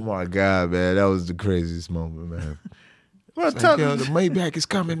 Oh my God, man. That was the craziest moment, man. Well, the Maybach is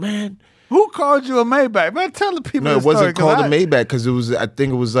coming, man. Who called you a Maybach? Man, tell the people. No, it wasn't called a Maybach because it was. I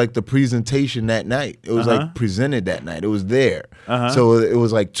think it was like the presentation that night. It was like presented that night. It was there. So it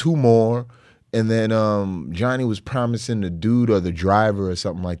was like two more, and then Johnny was promising the dude or the driver or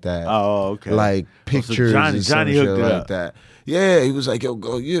something like that. Oh, okay. Like pictures and Johnny shit hooked it like up. that. Yeah, he was like, yo,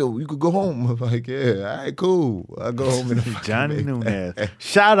 go, you could go home. I'm like, yeah, all right, cool. I'll go home. Johnny Nunez.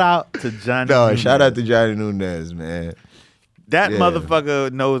 Shout out to Johnny. No, shout out to Johnny Nunez, man. That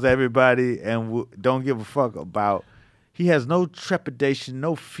motherfucker knows everybody and don't give a fuck about. He has no trepidation,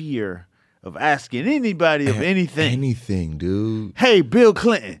 no fear of asking anybody of anything. Anything, dude. Hey, Bill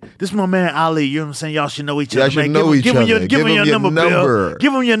Clinton, this is my man Ali. You know what I'm saying? Y'all should know each other. Y'all should know each other. Give him your number, Bill.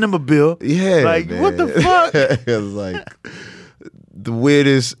 Give him your number, Bill. Yeah, like, man. what the fuck? It was like the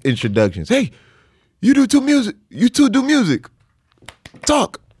weirdest introductions. Hey, you do music. You two do music.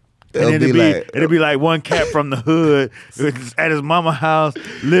 Talk. And it'd be like one cat from the hood at his mama house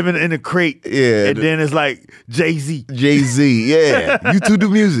living in a crate. Yeah. And then it's like Jay-Z. Yeah. You two do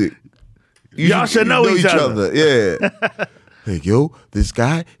music. Y'all should know each other. Yeah. Like, yo, this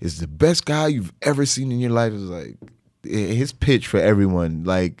guy is the best guy you've ever seen in your life. It's like his pitch for everyone.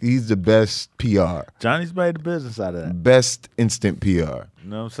 Like, he's the best PR. Johnny's made the business out of that. Best instant PR. You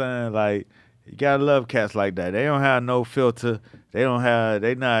know what I'm saying? Like, you gotta love cats like that. They don't have no filter. They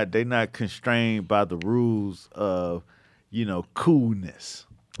not constrained by the rules of, coolness.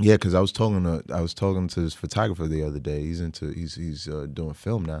 Yeah, because I was talking to this photographer the other day. He's doing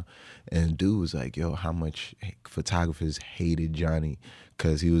film now, and dude was like, "Yo, how much photographers hated Johnny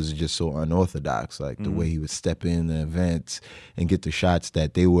because he was just so unorthodox, like the way he would step in the events and get the shots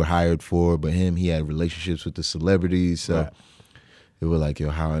that they were hired for, but he had relationships with the celebrities, so." Right. they were like, yo,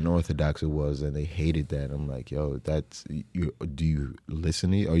 how unorthodox it was, and they hated that. I'm like, yo, that's you. Do you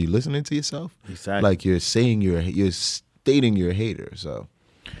listen? Are you listening to yourself? Exactly. Like you're saying you're stating you're a hater. So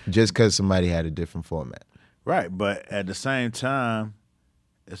just because somebody had a different format, right? But at the same time,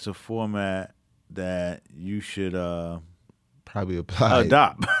 it's a format that you should probably apply.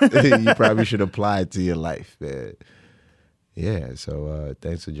 Adopt. You probably should apply it to your life, man. Yeah, so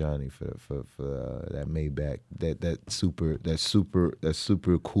thanks to Johnny for that Maybach, that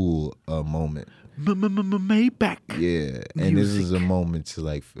super cool moment. Maybach. Yeah, and this is a moment to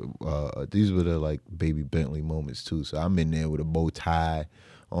like, these were the like baby Bentley moments too. So I'm in there with a bow tie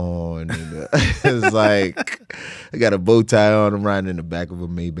on, and it's like I got a bow tie on. I'm riding in the back of a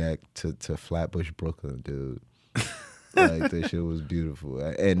Maybach to Flatbush, Brooklyn, dude. Like that shit was beautiful,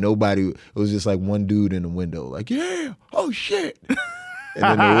 and nobody. It was just like one dude in the window, like, yeah, oh shit, and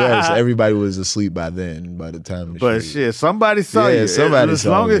then the rest, everybody was asleep by then. By the time, shit, somebody saw you. Somebody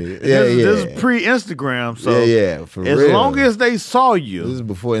saw me. This is pre-Instagram, so for as real. long as they saw you, this is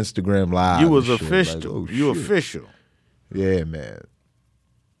before Instagram Live. You was and official. Like, oh, you shit. official. Yeah, man.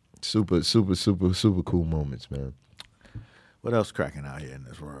 Super cool moments, man. What else cracking out here in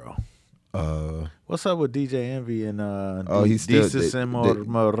this world? What's up with DJ Envy and he's still Desus and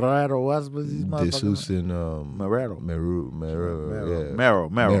Morero? What's these Desus and Morero.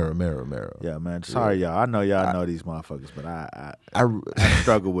 Mero. Yeah, man. Sorry, y'all. I know y'all know these motherfuckers, but I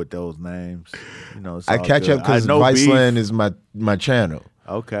struggle with those names. You know, it's I all catch good. up because Viceland is my channel.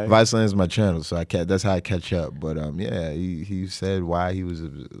 Okay, Viceland is my channel, so that's how I catch up. But he said why he was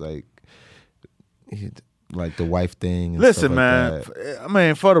like the wife thing. And listen, stuff man. like that. I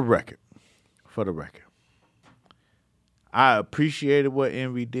mean, for the record, I appreciated what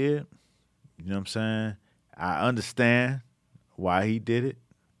Envy did. You know what I'm saying? I understand why he did it.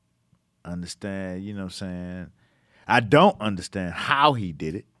 Understand, you know what I'm saying? I don't understand how he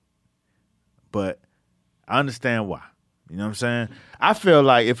did it, but I understand why. You know what I'm saying? I feel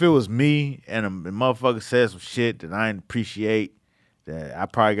like if it was me and a motherfucker said some shit that I didn't appreciate, that I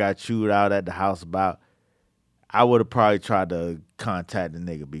probably got chewed out at the house about, I would have probably tried to contact the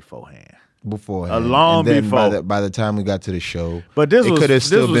nigga beforehand. Long before. By the time we got to the show, but this could have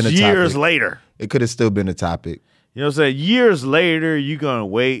still been a years topic. later. It could have still been a topic. You know what I'm saying? Years later, you gonna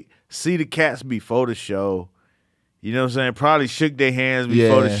wait, see the cats before the show. You know what I'm saying? Probably shook their hands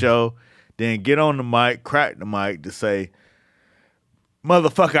before the show, then get on the mic, crack the mic to say,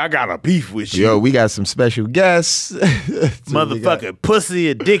 motherfucker, I got a beef with you. Yo, we got some special guests. Motherfucker, pussy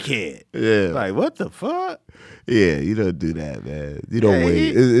a dickhead. Yeah. Like, what the fuck? Yeah, you don't do that, man. You don't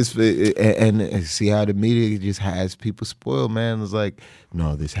wait. And see how the media just has people spoiled, man. It's like,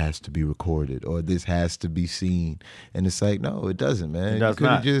 no, this has to be recorded or this has to be seen. And it's like, no, it doesn't, man. It does you could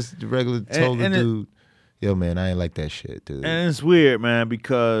have not. just regularly told the dude, yo, man, I ain't like that shit, dude. And it's weird, man,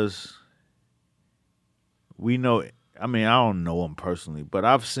 because we know, I mean, I don't know him personally, but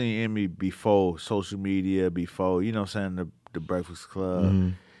I've seen Emmy before social media, before, you know what I'm saying, the Breakfast Club. Mm-hmm.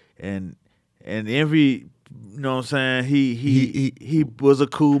 And Envy, you know what I'm saying, he was a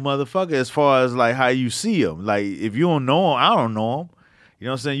cool motherfucker as far as like how you see him. Like if you don't know him, I don't know him. You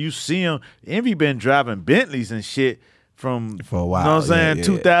know what I'm saying? You see him. Envy been driving Bentleys and shit for a while. You know what I'm saying?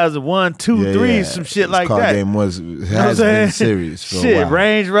 2001, 2, 3, some shit like car that. Game has been serious for shit, a while.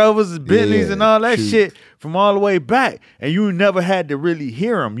 Range Rovers, Bentleys, and all that true. shit from all the way back. And you never had to really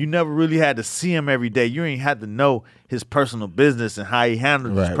hear him. You never really had to see him every day. You ain't had to know his personal business and how he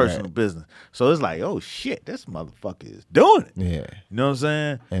handled his personal business. So it's like, oh shit, this motherfucker is doing it. Yeah. You know what I'm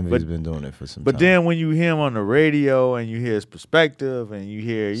saying? Envy's been doing it for some time. But then when you hear him on the radio and you hear his perspective and you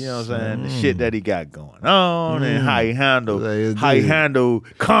hear, you know what I'm saying, the shit that he got going on and how he handled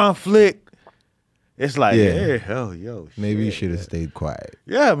conflict, it's like, yo, shit. Maybe you should have stayed quiet.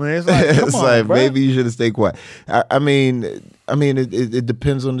 Yeah, man. It's like, come on, bro. Maybe you should have stayed quiet. I mean, it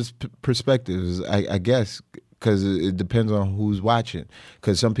depends on the perspectives, I guess, because it depends on who's watching.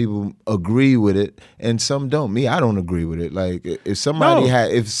 Because some people agree with it and some don't. Me, I don't agree with it. Like if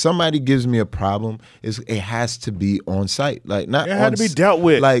somebody gives me a problem, it has to be on site. Like not it had to be dealt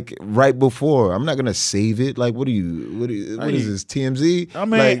with. Like right before. I'm not gonna save it. Like what is this, TMZ? I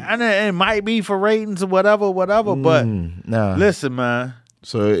mean, and it might be for ratings or whatever. But nah. Listen, man.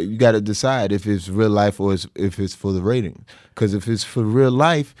 So you got to decide if it's real life or if it's for the rating. Because if it's for real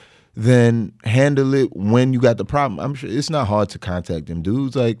life, then handle it when you got the problem. I'm sure it's not hard to contact them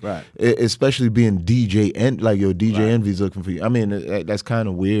dudes, like especially being DJ and like your DJ Envy's looking for you. I mean, that's kind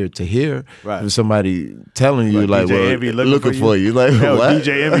of weird to hear from somebody telling you like, DJ Envy looking for you. Like, hell, what?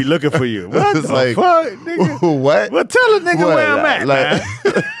 DJ Envy looking for you. What it's the like, fuck, nigga? What? Well, tell a nigga where I'm at, man.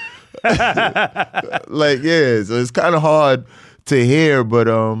 Like, yeah, so it's kind of hard to hear, but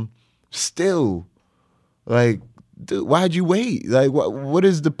still, like, dude, why'd you wait? Like, what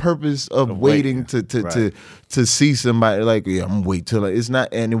is the purpose of waiting to see somebody? Like, yeah, I'm gonna wait till it's not,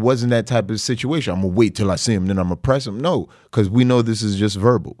 and it wasn't that type of situation. I'm gonna wait till I see him, then I'm gonna press him. No, because we know this is just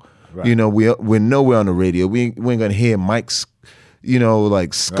verbal. Right. You know, we're nowhere on the radio. We ain't gonna hear Mike's, you know,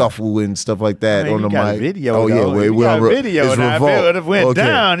 like scuffle and stuff like that on the mic. Video, oh though. yeah, we got video. If it would have went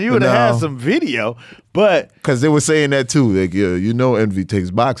down, you would have had some video. But because they were saying that too, like, yeah, you know, Envy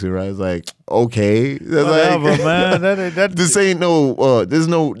takes boxing, right? It's like, okay, that's whatever, like, man. That this ain't no, there's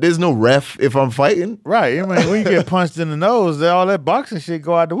no ref if I'm fighting, right? I mean, when you get punched in the nose, all that boxing shit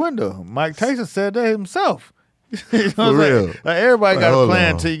go out the window. Mike Tyson said that himself. You know For real. Like everybody got a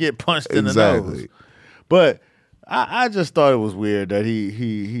plan until you get punched in the nose. But I just thought it was weird that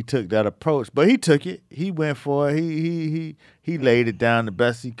he took that approach, but he took it. He went for it. He laid it down the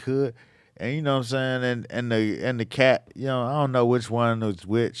best he could, and you know what I'm saying. And the cat, you know, I don't know which one was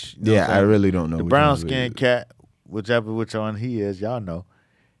which. You know I really don't know. The brown skinned cat, which one he is, y'all know.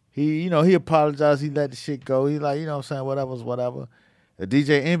 He apologized. He let the shit go. He like, you know what I'm saying, whatever's whatever. The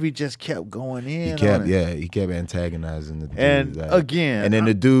DJ Envy just kept going in. He kept antagonizing the dudes. And again, and then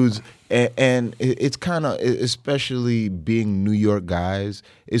the dudes, and it's kind of, especially being New York guys,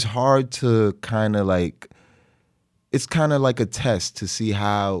 it's hard to kind of like, it's kind of like a test to see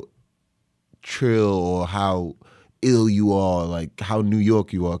how trill or how ill you are, like how New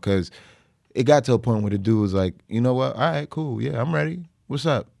York you are, because it got to a point where the dude was like, you know what, all right, cool, yeah, I'm ready. What's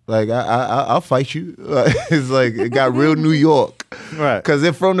up? Like, I'll fight you. It's like, it got real New York. Right. Because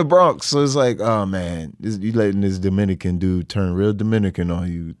they're from the Bronx. So it's like, oh, man, you letting this Dominican dude turn real Dominican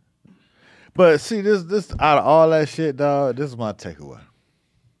on you. But see, this out of all that shit, dog, this is my takeaway.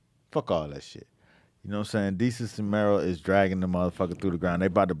 Fuck all that shit. You know what I'm saying? Decency Mero is dragging the motherfucker through the ground. They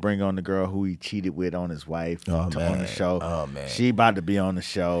about to bring on the girl who he cheated with on his wife on the show. Oh, man. She about to be on the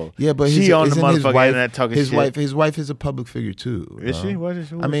show. Yeah, but she on the motherfucking internet talking shit. His wife is a public figure, too. Is she? What is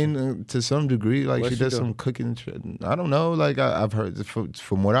she? I mean, to some degree, like, she does some cooking shit. I don't know. Like, I've heard,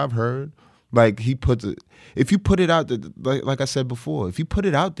 from what I've heard, like, he puts it, if you put it out there, like I said before, if you put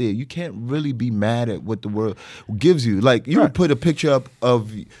it out there, you can't really be mad at what the world gives you. Like, you would put a picture up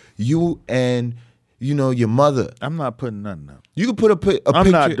of you and, you know, your mother. I'm not putting nothing up. You can put a picture.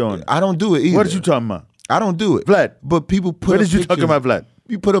 I'm not doing it. I don't do it either. What are you talking about? I don't do it. Vlad. But people put What are you talking about, Vlad?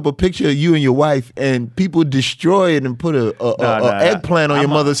 You put up a picture of you and your wife, and people destroy it and put a eggplant on your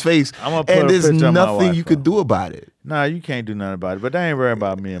mother's face, and there's nothing you could do about it. Nah, you can't do nothing about it. But they ain't worried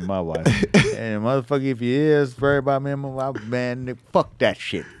about me and my wife. And motherfucker, if he is worried about me and my wife, man, fuck that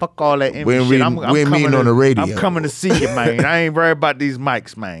shit. Fuck all that shit. We ain't meeting on the radio. I'm coming to see you, man. I ain't worried about these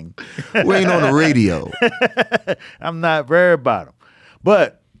mics, man. We ain't on the radio. I'm not worried about them.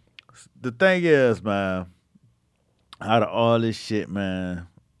 But the thing is, man, out of all this shit, man,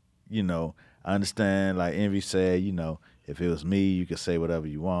 you know, I understand, like Envy said, you know, if it was me, you could say whatever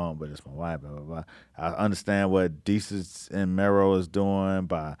you want, but it's my wife, blah, blah, blah. I understand what Desus and Mero is doing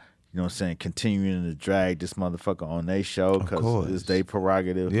by, you know what I'm saying, continuing to drag this motherfucker on their show because it's their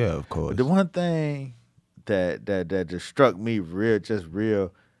prerogative. Yeah, of course. But the one thing that just struck me it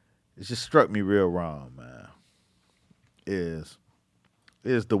just struck me real wrong, man, is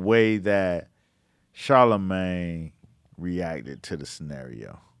the way that Charlamagne reacted to the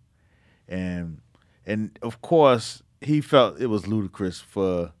scenario. And of course, he felt it was ludicrous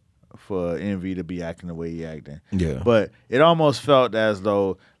for Envy to be acting the way he acting. Yeah. But it almost felt as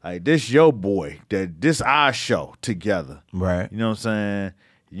though, like, this your boy, that this our show together. Right. You know what I'm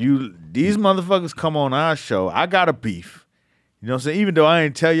saying? These motherfuckers come on our show. I got a beef. You know what I'm saying? Even though I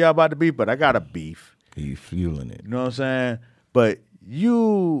ain't tell y'all about the beef, but I got a beef. You fueling it. You know what I'm saying? But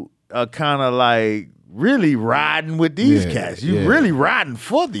you are kind of like really riding with these cats. You really riding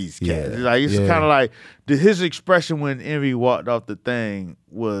for these cats. Like, it's kind of like his expression when Envy walked off the thing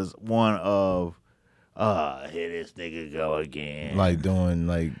was one of, here this nigga go again. Like doing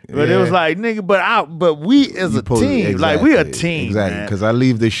like, but it was like, nigga, but we as a team, exactly, like we a team, exactly. Because I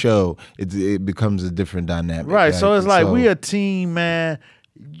leave the show, it becomes a different dynamic, right? So it's like we a team, man.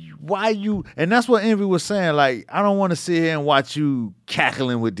 Why you? And that's what Envy was saying. Like, I don't want to sit here and watch you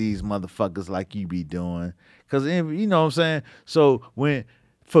cackling with these motherfuckers like you be doing. Because Envy, you know what I'm saying? So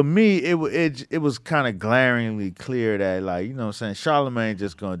for me, it was kind of glaringly clear that, like, you know what I'm saying, Charlamagne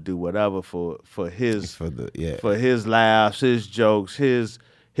just gonna do whatever for his laughs, his jokes, his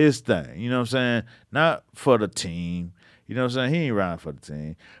thing. You know what I'm saying? Not for the team. You know what I'm saying? He ain't riding for the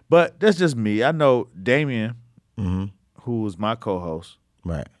team. But that's just me. I know Damien, who was my co-host.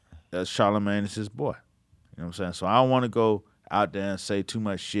 Right. Charlamagne is his boy. You know what I'm saying? So I don't want to go out there and say too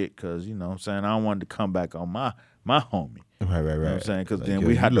much shit because, you know what I'm saying, I don't want to come back on my homie. Right. You know what I'm saying? Because Like, then yo,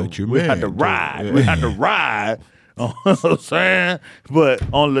 we you had let your to man ride. do- We had to ride. You know what I'm saying? But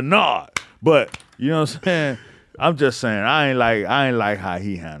on Leonard. But you know what I'm saying? I'm just saying I ain't like how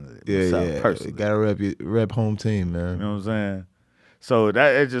he handled it. Yeah. Personally. Gotta rep home team, man. You know what I'm saying? So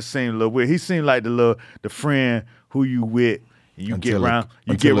that it just seemed a little weird. He seemed like the friend who you with. And you get around.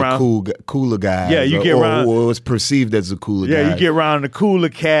 Cooler guy. Yeah, you get around. Or was perceived as a cooler guy. Yeah, you get around the cooler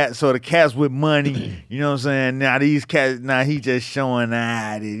cat. So the cats with money. You know what I'm saying? Now these cats. Now he just showing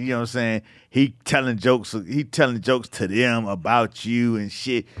out. You know what I'm saying? He telling jokes. He telling jokes to them about you and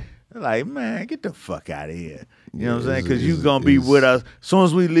shit. They're like, man, get the fuck out of here. You know what I'm saying? Because you going to be with us. As soon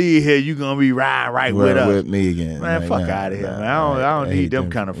as we leave here, you going to be right with us. With me again. Man, Like, fuck out of here, man. I don't need them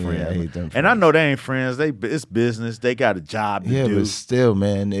kind of friends. Yeah, I hate them and friends. I know they ain't friends. It's business. They got a job to do. But still,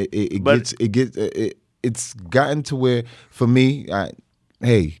 man, it's gotten to where, for me,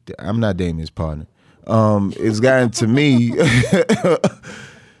 I'm not Damien's partner. It's gotten to me,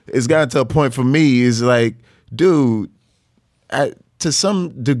 it's gotten to a point for me, is like, dude, to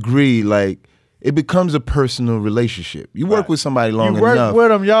some degree, like, it becomes a personal relationship. You work with somebody long enough. You work with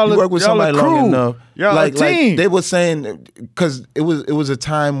them, y'all. You work with y'all somebody a crew. long enough. Y'all like, a team. Like they were saying, because it was a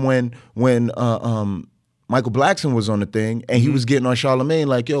time when Michael Blackson was on the thing, and he was getting on Charlamagne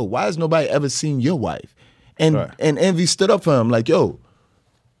like, yo, why has nobody ever seen your wife? And Envy stood up for him like, yo,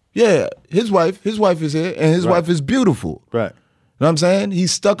 yeah, his wife is here, and his wife is beautiful. Right. You know what I'm saying? He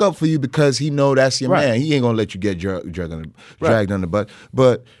stuck up for you because he know that's your man. He ain't gonna let you get dragged on the butt.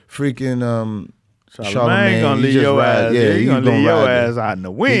 But freaking Charlamagne gonna leave your ass. Yeah, he gonna leave your ass out in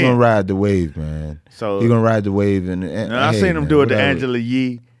the wind. He gonna ride the wave, man. So he gonna ride the wave, and I seen him do it to Angela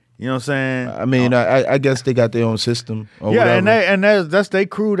Yee. You know what I'm saying? I mean, I guess they got their own system. Or yeah, whatever. and that's their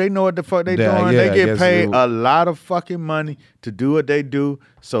crew. They know what the fuck they doing. Yeah, they I get guess paid a lot of fucking money to do what they do.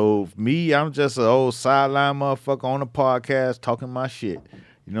 So me, I'm just an old sideline motherfucker on a podcast talking my shit.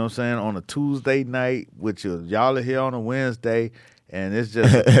 You know what I'm saying? On a Tuesday night, which y'all are here on a Wednesday, and it's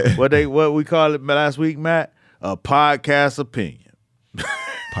just what we call it last week, Matt, a podcast opinion.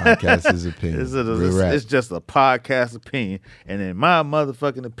 Podcast is opinion. It's just a podcast opinion, and in my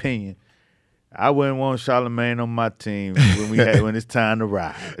motherfucking opinion, I wouldn't want Charlamagne on my team when it's time to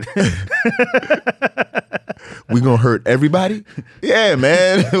ride. We gonna hurt everybody? Yeah,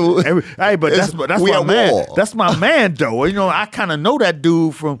 man. But that's my man. War. That's my man, though. You know, I kind of know that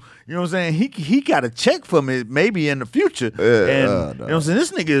dude from. You know what I'm saying? He got a check from it maybe in the future. Yeah, and you know what I'm saying?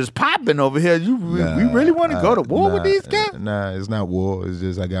 This nigga is popping over here. We really want to go to war with these guys? Nah, it's not war. It's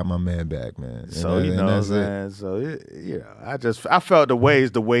just I got my man back, man. So you know what I'm saying? So I felt the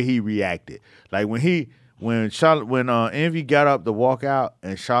way he reacted. Like when Envy got up to walk out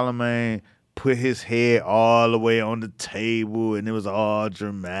and Charlamagne put his head all the way on the table and it was all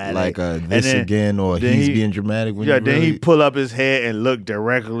dramatic. Like this again, or he's being dramatic. Then he pull up his head and look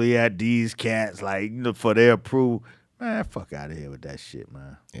directly at these cats, like, you know, for their approval. Man, fuck out of here with that shit,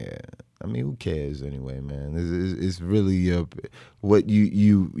 man. Yeah, I mean, who cares anyway, man? It's really what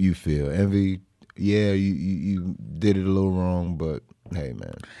you feel. Envy, yeah, you did it a little wrong, but hey,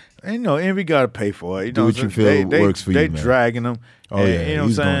 man. And, you know, Envy got to pay for it. You Do know, what you feel works for you, They man. dragging him. Oh, and, yeah, you know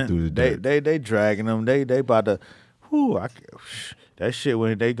he's what I'm going through the saying? dirt. They dragging him. They about to, that shit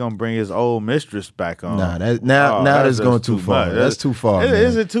when they going to bring his old mistress back on. Nah, now that's going too far. much. That's too far.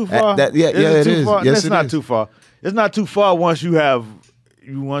 Is it too far? It is. Far? Yes, It's not too far. It's not too far once you have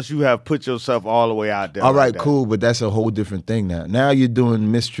put yourself all the way out there. All right, like that. cool, but that's a whole different thing now. Now you're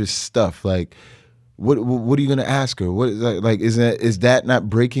doing mistress stuff. Like, what are you gonna ask her? What is that not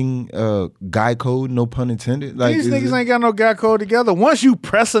breaking guy code? No pun intended. Like These niggas ain't got no guy code together. Once you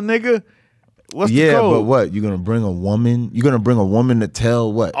press a nigga, what's the code? but what? You're gonna bring a woman? You're gonna bring a woman to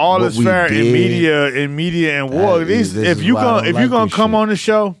tell what? All what is we fair did? in media and war. If you gonna come on the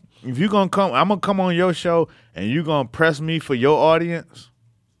show, if you gonna come, I'm gonna come on your show and you gonna press me for your audience.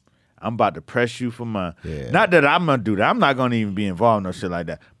 I'm about to press you for mine. Yeah. Not that I'm gonna do that. I'm not gonna even be involved in no shit like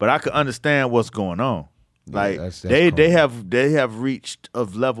that. But I can understand what's going on. Like that's they cool. have reached a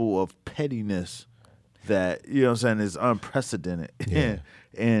level of pettiness that, you know what I'm saying, is unprecedented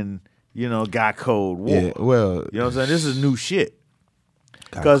in you know, guy code war. Yeah, well, you know what I'm saying? This is new shit.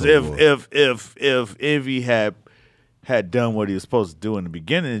 Because if Envy had done what he was supposed to do in the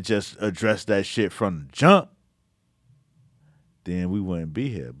beginning and just addressed that shit from the jump, then we wouldn't be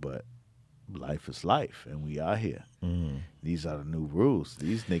here. But life is life, and we are here. Mm-hmm. These are the new rules.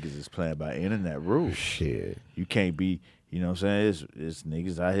 These niggas is playing by internet rules. Shit. You can't be, you know what I'm saying? It's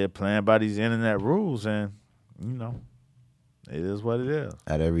niggas out here playing by these internet rules, and, you know, it is what it is.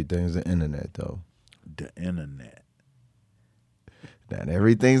 Not everything's the internet, though. The internet. Not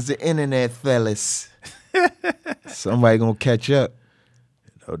everything's the internet, fellas. Somebody gonna catch up.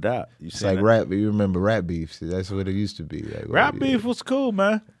 No doubt. It's like rap. You remember rap beef? See, that's what it used to be. Like, rap beef was cool,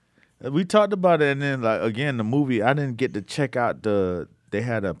 man. We talked about it, and then like again, the movie. I didn't get to check out They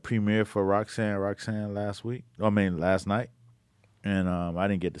had a premiere for Roxanne last night, and I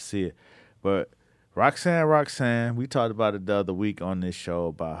didn't get to see it. But Roxanne, we talked about it the other week on this show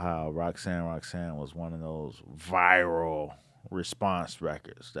about how Roxanne was one of those viral response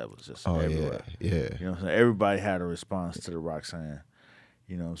records that was just everywhere. Yeah. You know what I'm saying? Everybody had a response to the Roxanne.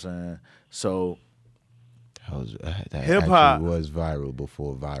 You know what I'm saying? So that hip-hop actually was viral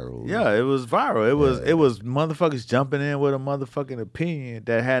before viral. Yeah, it was viral. It was motherfuckers jumping in with a motherfucking opinion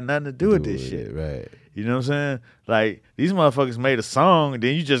that had nothing to do with this shit. Right. You know what I'm saying? Like, these motherfuckers made a song, and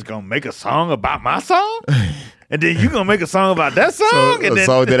then you just gonna make a song about my song? And then you gonna make a song about that song? A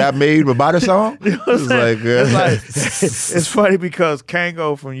song that I made about a song? You know what I'm saying? It's funny because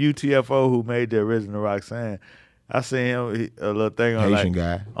Kango from UTFO, who made the original Roxanne, I seen him a little thing on Haitian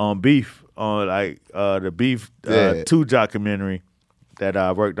guy. On Beef, on the Beef 2 documentary that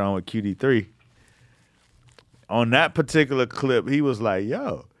I worked on with QD3. On that particular clip, he was like,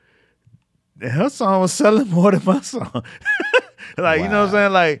 "Yo, her song was selling more than my song." Like, wow. You know what I'm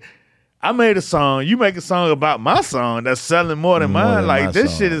saying? Like, I made a song, you make a song about my song that's selling more than mine. Like,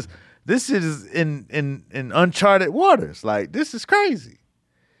 this shit is in uncharted waters. Like, this is crazy.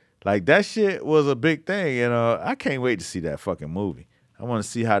 Like, that shit was a big thing, and I can't wait to see that fucking movie. I want to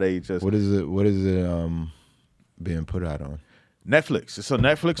see how they just... What is it being put out on? Netflix. It's a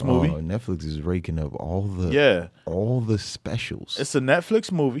Netflix movie. Oh, Netflix is raking up all the specials. It's a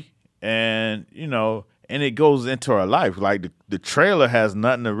Netflix movie, and, you know, and it goes into her life. Like, the trailer has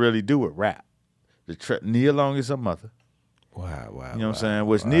nothing to really do with rap. Nia Long is her mother. Wow. You know what I'm saying?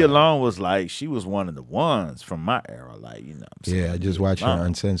 Which Nia Long was like, she was one of the ones from my era. Like, you know what I'm saying? Yeah, I just watched her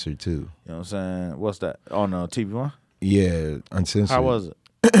Uncensored too. You know what I'm saying? What's that? Oh, no, TV One? Yeah, Uncensored. How was it?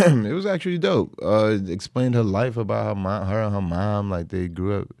 It was actually dope. It explained her life about her and her mom. Like, they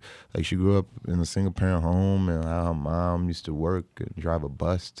grew up, like, she grew up in a single parent home, and how her mom used to work and drive a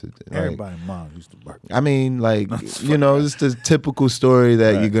bus to. Everybody's mom used to work. I mean, like, you know, it's the typical story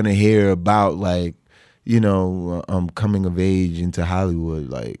that you're gonna hear about, like, you know, coming of age into Hollywood.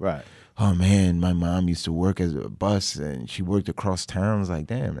 Like, right. Oh man, my mom used to work as a bus, and she worked across town. I was like,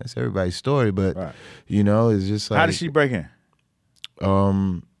 damn, that's everybody's story. But you know, it's just like, how did she break in?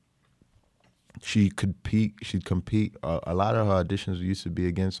 She'd compete. A lot of her auditions used to be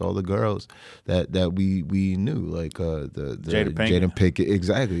against all the girls that we knew, like the Jada Pinkett,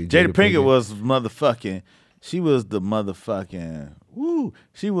 exactly. Jada Pinkett was motherfucking. She was the motherfucking. Woo!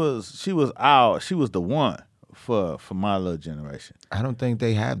 She was the one for my little generation. I don't think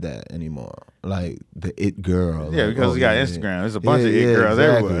they have that anymore. Like the it girl. Yeah, like, because you got Instagram. There's a bunch of it girls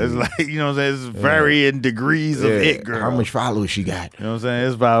everywhere. It's like, you know what I'm saying? It's varying degrees of it girls. How much followers she got? You know what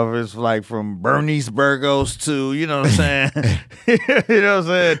I'm saying? It's like from Bernice Burgos to, you know what I'm saying? You know what I'm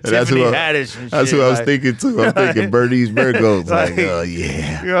saying? Tiffany Haddish and shit. That's who I was thinking too. I'm thinking Bernice Burgos. Like, oh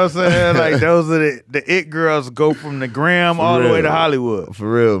yeah. You know what I'm saying? Like, those are the it girls go from the gram all the way to Hollywood.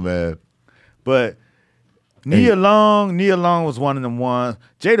 For real, man. But Nia Long was one of them ones.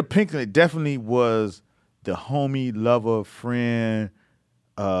 Jada Pinkett definitely was the homie, lover, friend.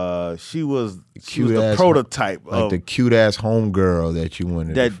 She was the prototype, like the cute ass homegirl that you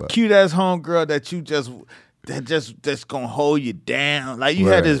wanted. That cute ass homegirl that you just gonna hold you down. Like, you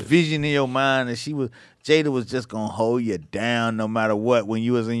had this vision in your mind, and Jada was just gonna hold you down no matter what. When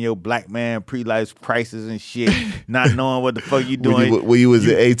you was in your black man pre-life crisis and shit, not knowing what the fuck you doing. When you was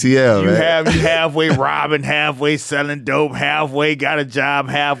at ATL, you halfway robbing, halfway selling dope, halfway got a job,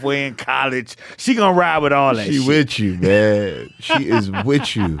 halfway in college. She gonna ride with all that shit. She with you, man. She is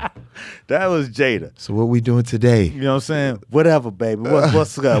with you. That was Jada. So what we doing today? You know what I'm saying? Whatever, baby.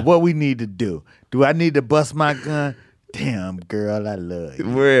 What's up? What we need to do? Do I need to bust my gun? Damn, girl, I love you.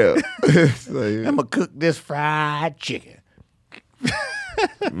 Real. I'm gonna cook this fried chicken.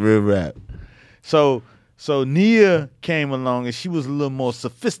 Real rap. So Nia came along, and she was a little more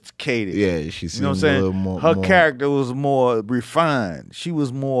sophisticated. Yeah, she seemed, you know what I'm saying? A little more. Her character was more refined. She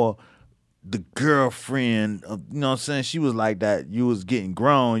was more the girlfriend of, you know what I'm saying? She was like that. You was getting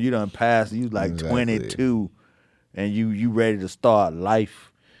grown. You done passed. You was like 22, and you ready to start life.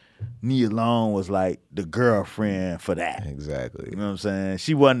 Nia Long was like the girlfriend for that. Exactly. You know what I'm saying?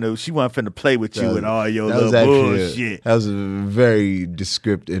 She wasn't finna play with you and all your little bullshit. That was a very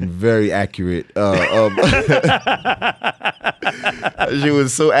descriptive and very accurate She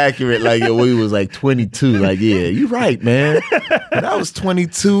was so accurate. Like, yo, we was like 22. Like, yeah, you right, man. When I was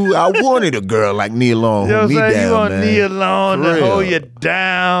 22, I wanted a girl like Nia Long You know hold what me I'm saying? down, You want man. Nia Long For to hold real. you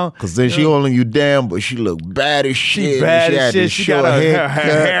down. Cause then she holding you down, but she looked bad as shit. Bad she as had shit. this She short got her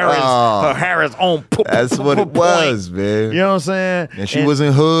haircut. hair is on. That's what it was, man. You know what I'm saying? And she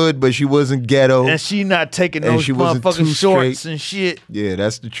wasn't hood, but she wasn't ghetto. And she not taking And those she wasn't motherfucking too shorts straight. and shit. Yeah,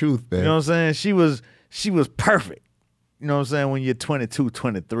 that's the truth, man. You know what I'm saying? She was perfect. You know what I'm saying? When you're 22,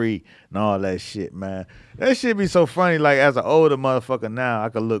 23 and all that shit, man. That shit be so funny. Like, as an older motherfucker now, I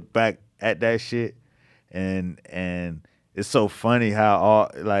could look back at that shit and it's so funny how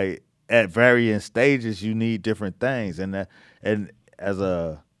all, like, at varying stages you need different things. And as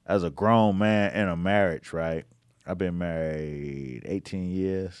a grown man in a marriage, right? I've been married 18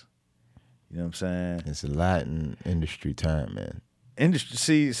 years. You know what I'm saying? It's a lot in industry time, man.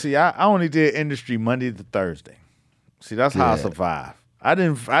 Industry. See, I only did industry Monday to Thursday. See, that's how I Yeah. survived. I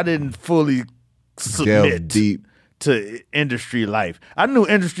didn't fully Delve submit deep. to industry life. I knew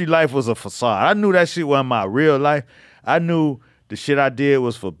industry life was a facade. I knew that shit wasn't my real life. I knew the shit I did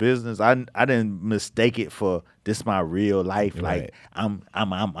was for business. I didn't mistake it for this my real life. Right. Like I'm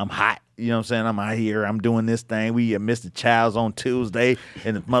hot. You know what I'm saying? I'm out here. I'm doing this thing. We at Mr. Child's on Tuesday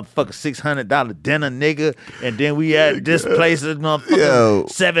and the motherfucker $600 dinner, nigga. And then we at this place, this motherfucker Yo.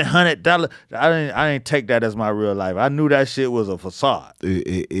 $700. I didn't take that as my real life. I knew that shit was a facade.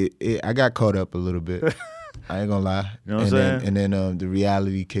 I got caught up a little bit. I ain't gonna lie. You know what I'm saying? And then the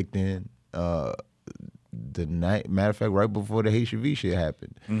reality kicked in. The night, matter of fact, right before the HV shit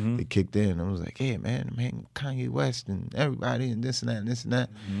happened, it kicked in. I was like, "Hey, man, Kanye West and everybody and this and that and this and that."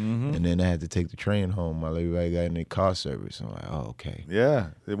 And then I had to take the train home while everybody got in their car service. I'm like, "Oh, okay." Yeah.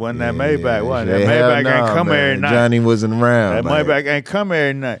 It wasn't that Maybach, was Yeah, that? hell Maybach ain't nah, come man. every night. Johnny wasn't around. That like, Maybach ain't come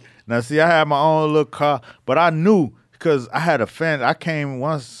every night. Now, see, I had my own little car, but I knew because I had a family. I came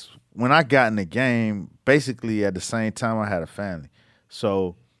once when I got in the game, basically at the same time I had a family.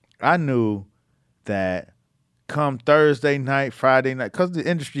 So I knew that come Thursday night, Friday night, because the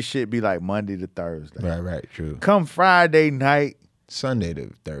industry shit be like Monday to Thursday. Right, true. Come Friday night, Sunday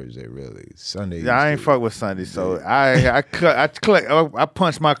to Thursday, really. Sunday. I ain't used to- fuck with Sunday, so I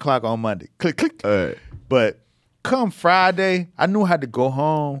punched my clock on Monday. Click, click. All right. But come Friday, I knew I had to go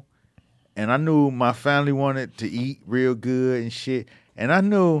home, and I knew my family wanted to eat real good and shit, and I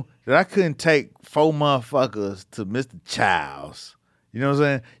knew that I couldn't take 4 motherfuckers to Mr. Child's. You know what I'm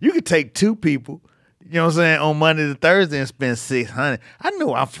saying? You could take 2 people. You know what I'm saying, on Monday to Thursday and spend $600. I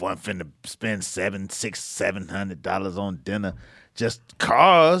knew I wasn't finna spend $700 on dinner just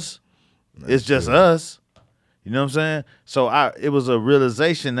cause it's just us. You know what I'm saying? So it was a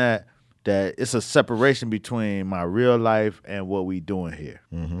realization that it's a separation between my real life and what we doing here.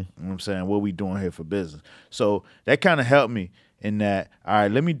 You know what I'm saying? What we doing here for business. So that kind of helped me in that, all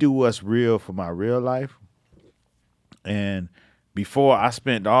right, let me do what's real for my real life. And before I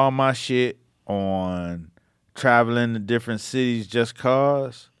spent all my shit on traveling to different cities just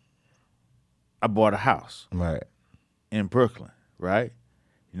cause, I bought a house Right. in Brooklyn, right?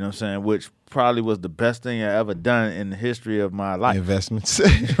 You know what I'm saying? Which probably was the best thing I ever done in the history of my life. Investments. You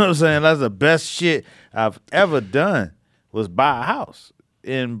know what I'm saying? That's the best shit I've ever done was buy a house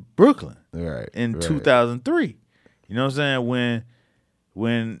in Brooklyn Right. in right. 2003. You know what I'm saying?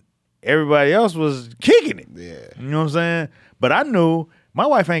 When everybody else was kicking it. Yeah. You know what I'm saying? But I knew my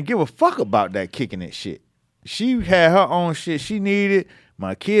wife ain't give a fuck about that kicking it shit. She had her own shit she needed.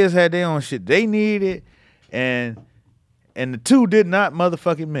 My kids had their own shit they needed. And the two did not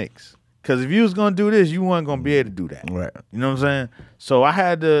motherfucking mix. Because if you was going to do this, you weren't going to be able to do that. Right. You know what I'm saying? So I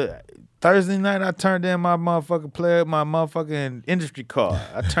had to, Thursday night, I turned in my motherfucking industry card.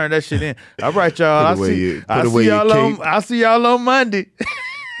 I turned that shit in. All right, y'all. Put away your cape. I'll see y'all on Monday.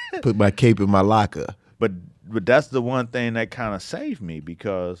 Put my cape in my locker. But that's the one thing that kind of saved me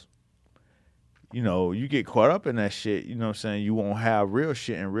because, you know, you get caught up in that shit, you know what I'm saying? You won't have real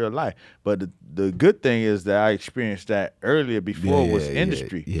shit in real life. But the good thing is that I experienced that earlier before it was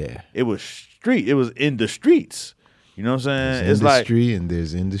industry. Yeah. It was street. It was in the streets. You know what I'm saying? There's It's like industry and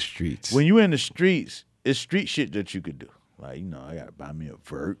there's in the streets. when you in the streets, it's street shit that you could do. Like, you know, I got to buy me a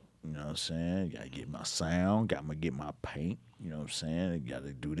vert. You know what I'm saying? Got to get my sound. Got to get my paint. You know what I'm saying? I got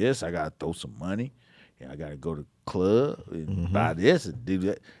to do this. I got to throw some money. I got to go to the club and buy this and do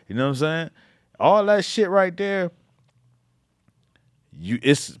that. You know what I'm saying? All that shit right there,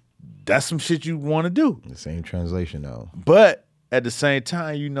 that's some shit you want to do. The same translation though. But at the same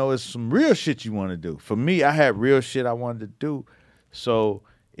time, you know, it's some real shit you want to do. For me, I had real shit I wanted to do. So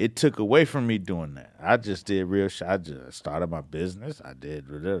it took away from me doing that. I just did real shit. I just started my business. I did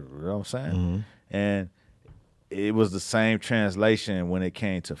whatever, you know what I'm saying? And it was the same translation when it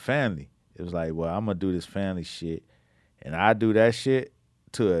came to family. It was like, well, I'm gonna do this family shit, and I do that shit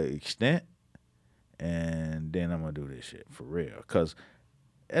to an extent, and then I'm gonna do this shit for real. Cause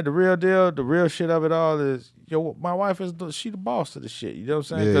at the real deal, the real shit of it all is, my wife she the boss of the shit. You know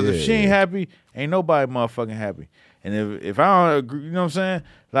what I'm saying? Because if she ain't happy, ain't nobody motherfucking happy. And if I don't agree, you know what I'm saying?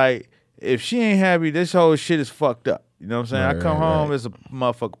 Like, if she ain't happy, this whole shit is fucked up. You know what I'm saying? I come home, it's a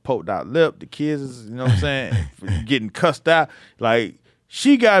motherfucker poked out lip. The kids is, you know what I'm saying, getting cussed out. Like,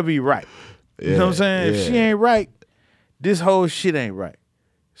 she gotta be right. You know what I'm saying? If she ain't right, this whole shit ain't right.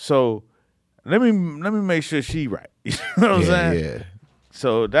 So let me make sure she right. You know what I'm saying? Yeah.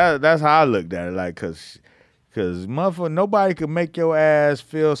 So that's how I looked at it. Like, cause motherfucker, nobody could make your ass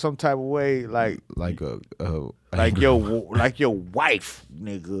feel some type of way like your wife,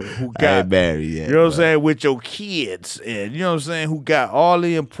 nigga, who got married yet. You know what I'm saying, with your kids, and you know what I'm saying, who got all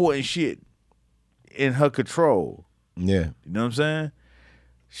the important shit in her control. Yeah. You know what I'm saying?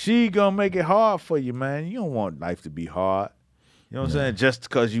 She gonna make it hard for you, man. You don't want life to be hard. You know what I'm saying? Just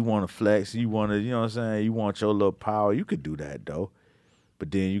because you want to flex, you want to, you know what I'm saying, you want your little power, you could do that though. But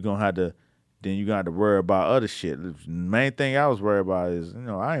then you're gonna have to worry about other shit. The main thing I was worried about is,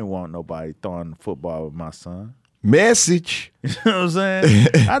 I ain't want nobody throwing the football with my son. Message. You know what I'm saying?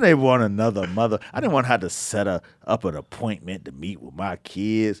 I didn't want another mother. I didn't want to have to set up an appointment to meet with my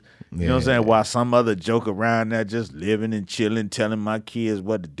kids. You know what I'm saying? While some other joke around there just living and chilling, telling my kids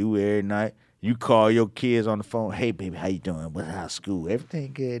what to do every night. You call your kids on the phone, hey, baby, how you doing? How's school?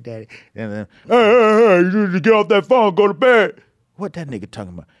 Everything good, daddy? And then, hey, you need to get off that phone, go to bed. What that nigga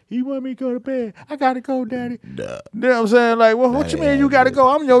talking about? He want me to go to bed. I got to go, daddy. Nah. You know what I'm saying? Like, well, what you mean you got to go?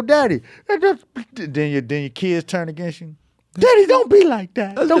 I'm your daddy. Then your kids turn against you. Daddy, don't be like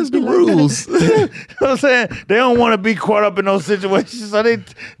that. That's don't just be the like rules. That. You know what I'm saying? They don't want to be caught up in those situations, so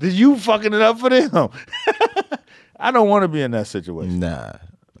you fucking it up for them. I don't want to be in that situation. Nah.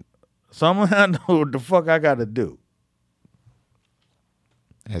 So I'm going to know what the fuck I got to do.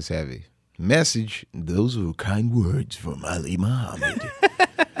 That's heavy. Message. Those were kind words from Ali Muhammad.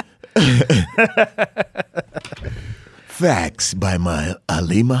 Facts by my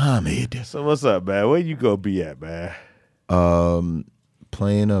Ali Muhammad. So what's up, man? Where you gonna be at, man?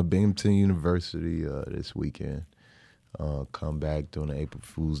 Playing Binghamton University this weekend. Come back doing an April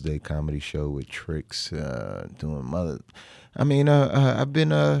Fool's Day comedy show with Tricks. Doing mother. I mean, I've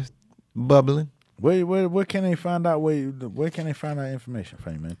been bubbling. Where can they find out? Where can they find out information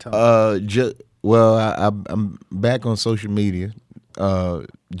from you, man? Tell me. I'm back on social media. You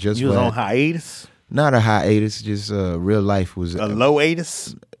was on hiatus? Not a hiatus, just real life was a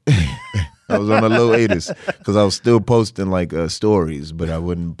low-atus? I was on a low-atus because I was still posting like stories, but I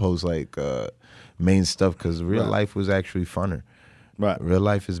wouldn't post like main stuff because real life was actually funner. Right. Real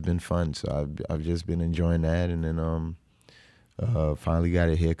life has been fun, so I've just been enjoying that, and then finally got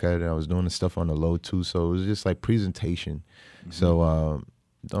a haircut, and I was doing the stuff on the low too, so it was just like presentation. Mm-hmm. So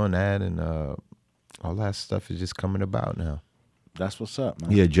doing that, and all that stuff is just coming about now. That's what's up,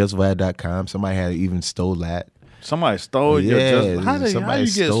 man. Yeah, justvlad.com. Somebody had even stole that. Somebody stole your just.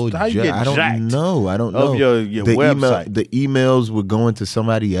 How you get I don't know. Of your website. The emails were going to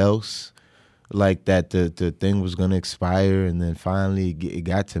somebody else, like that the thing was going to expire, and then finally it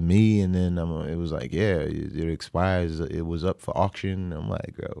got to me, and then it was like, yeah, it expires. It was up for auction. I'm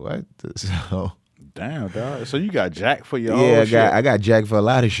like, what? So. Damn, dog. So you got jacked for your own shit. I got jacked for a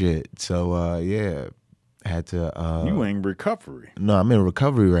lot of shit. So yeah. Had to. You in recovery? No, I'm in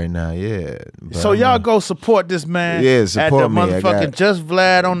recovery right now. Yeah. But so y'all go support this man. Yeah, support me. At the motherfucking Just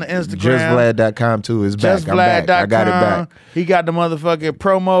Vlad on the Instagram. JustVlad.com too. It's back. I'm back. I got it back. He got the motherfucking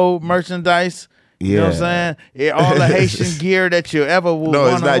promo merchandise. You know what I'm saying? Yeah, all the Haitian gear that you ever would No,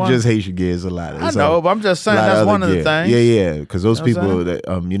 it's not just Haitian gear. It's a lot. I know, but I'm just saying that's one of the things. Yeah. Because those people that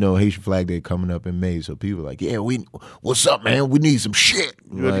Haitian Flag Day coming up in May, so people are like, yeah, what's up, man? We need some shit.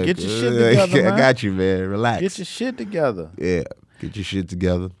 Like, get your shit together, man. I got you, man. Relax. Get your shit together. Yeah, get your shit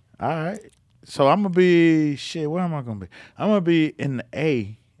together. All right. So I'm gonna be where am I gonna be? I'm gonna be in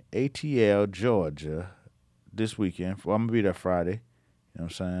the ATL, Georgia, this weekend. I'm gonna be there Friday. You know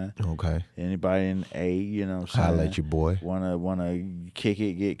what I'm saying? Okay. Anybody in A, you know what I'm saying? Holla at your boy. Wanna kick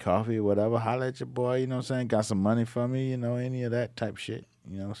it, get coffee, whatever, holla at your boy, you know what I'm saying? Got some money for me, any of that type shit.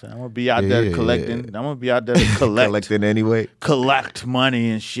 You know what I'm saying? I'm gonna be out there collecting. Yeah. I'm gonna be out there to collect. Collecting anyway. Collect money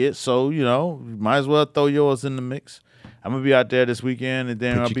and shit. So, might as well throw yours in the mix. I'm gonna be out there this weekend, and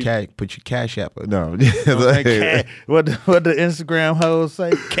then put your cash app. No, what the Instagram hoes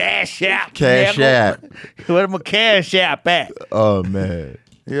say? Cash app. Cash app. Where my cash app at? Oh man,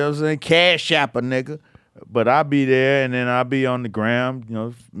 you know what I'm saying? Cash app a nigga. But I'll be there, and then I'll be on the gram.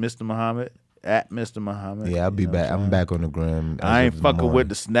 Mr. Muhammad at Mr. Muhammad. Yeah, I'll be back. I'm back on the gram. I ain't fucking with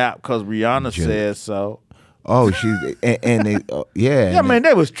the snap because Rihanna said so. Oh, she's and they Yeah, man,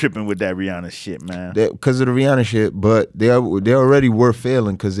 they was tripping with that Rihanna shit, man. Because of the Rihanna shit, but they already were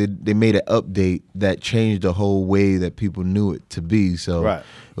failing because they made an update that changed the whole way that people knew it to be. So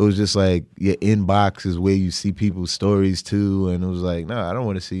it was just like your inbox is where you see people's stories too, and it was like, no, I don't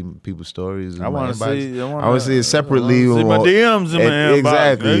want to see people's stories. I want to see it separately. See my DMs in my inbox.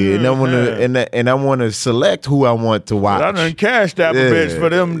 Exactly, and I want to select who I want to watch. I done cashed that bitch for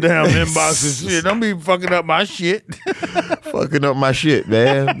them damn inboxes. Shit, don't be fucking up my shit. Fucking up my shit,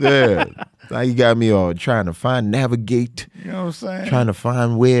 man. Yeah. Now you got me all trying to navigate. You know what I'm saying? Trying to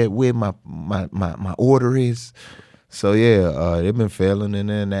find where my order is. So yeah, they've been failing, and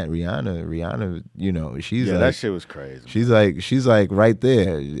then that Rihanna, you know, she's like, that shit was crazy. She's like right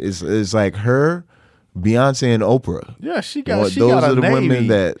there. It's like her, Beyonce, and Oprah. Yeah, she got those got are a the Navy. women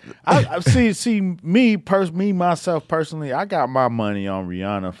that I see me myself personally. I got my money on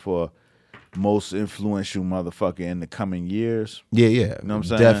Rihanna for most influential motherfucker in the coming years. Yeah, you know what I'm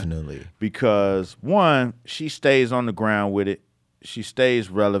saying? Definitely. Because one, she stays on the ground with it. She stays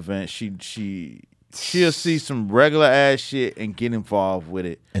relevant. She'll see some regular ass shit and get involved with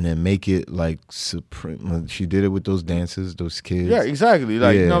it, and then make it like supreme. She did it with those dancers, those kids. Yeah, exactly.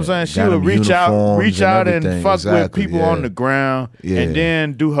 Like you know what I'm saying. She would reach out and fuck with people on the ground, and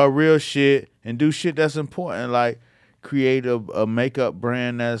then do her real shit and do shit that's important, like create a makeup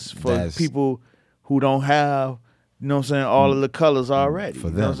brand that's for people who don't have. You know what I'm saying? All of the colors already.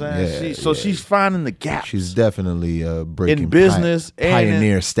 For them. You know what I'm saying? She's finding the gaps. She's definitely breaking in business and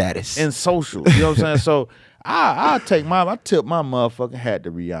pioneer status. In social. You know what I'm saying? So I tip my motherfucking hat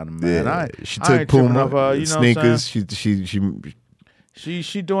to Rihanna, man. Yeah. She took Puma you know sneakers. She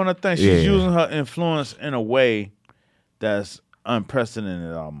doing her thing. She's using her influence in a way that's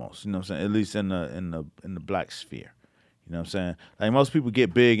unprecedented almost. You know what I'm saying? At least in the black sphere. You know what I'm saying? Like most people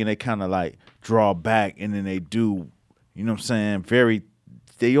get big and they kind of like draw back, and then they do, you know what I'm saying,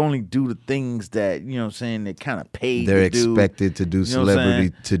 they only do the things that, you know what I'm saying, they kind of paid they're to do. expected to do, you know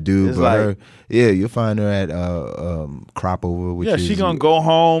celebrity to do. It's but like, her, you'll find her at Crop Over. Which she gonna go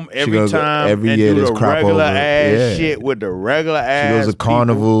home every time every and year do the regular ass shit with the regular ass. She goes to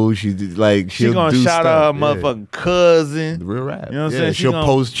carnival. She gonna shout out her motherfucking cousin. The real rap. You know what I'm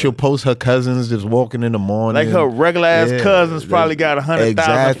saying? She'll post her cousins just walking in the morning. Like her regular ass cousins probably got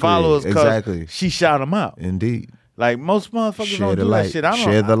 100,000 followers. Exactly. She shout them out. Indeed. Like most motherfuckers don't do that shit.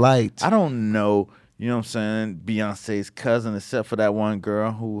 Share the light. I don't know, you know what I'm saying, Beyonce's cousin, except for that one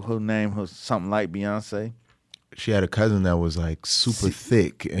girl who named her something like Beyonce. She had a cousin that was like super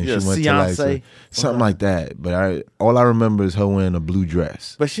thick, and she went Beyonce, to like something like that. But all I remember is her wearing a blue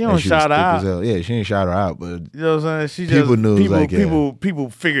dress. But she don't shout her out. Yeah, she didn't shout her out. But you know what I'm saying? People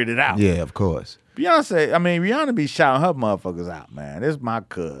figured it out. Yeah, of course. Rihanna be shouting her motherfuckers out, man. This is my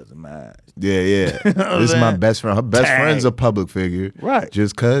cousin, man. Yeah. You know this is my best friend. Her best friend's a public figure, right?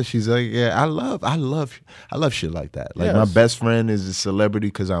 Just cause she's like, I love shit like that. Like my best friend is a celebrity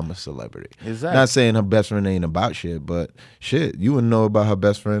because I'm a celebrity. Exactly. Not saying her best friend ain't about shit, but shit, you wouldn't know about her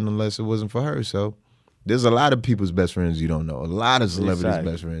best friend unless it wasn't for her. So there's a lot of people's best friends you don't know. A lot of celebrities'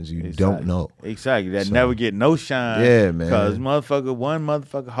 best friends you don't know. Exactly. That never get no shine. Yeah, man. Because one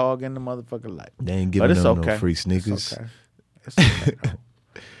motherfucker hogging the motherfucker life. They ain't giving them no free sneakers. It's okay.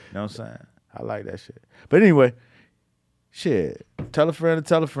 You know what I'm saying? I like that shit. But anyway, shit. Tell a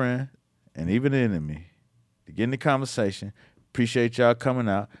friend, and even an enemy to get in the conversation. Appreciate y'all coming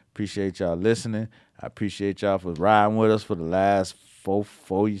out. Appreciate y'all listening. I appreciate y'all for riding with us for the last four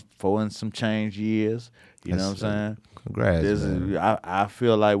and some change years. You know what I'm saying? Congrats. I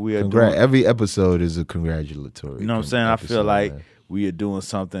feel like we are doing... Every episode is a congratulatory. You know what I'm saying? I feel like we are doing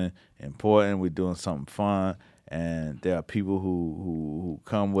something important. We're doing something fun. And there are people who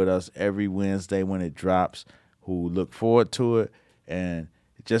come with us every Wednesday when it drops, who look forward to it. And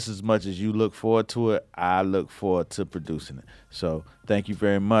just as much as you look forward to it, I look forward to producing it. So thank you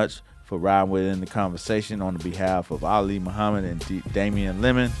very much for riding with in the conversation on behalf of Ali Muhammad and Damian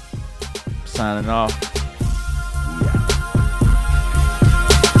Lemon. Signing off.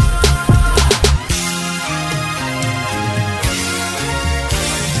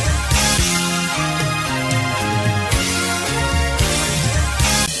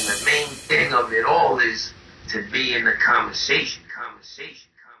 And the main thing of it all is to be in the conversation.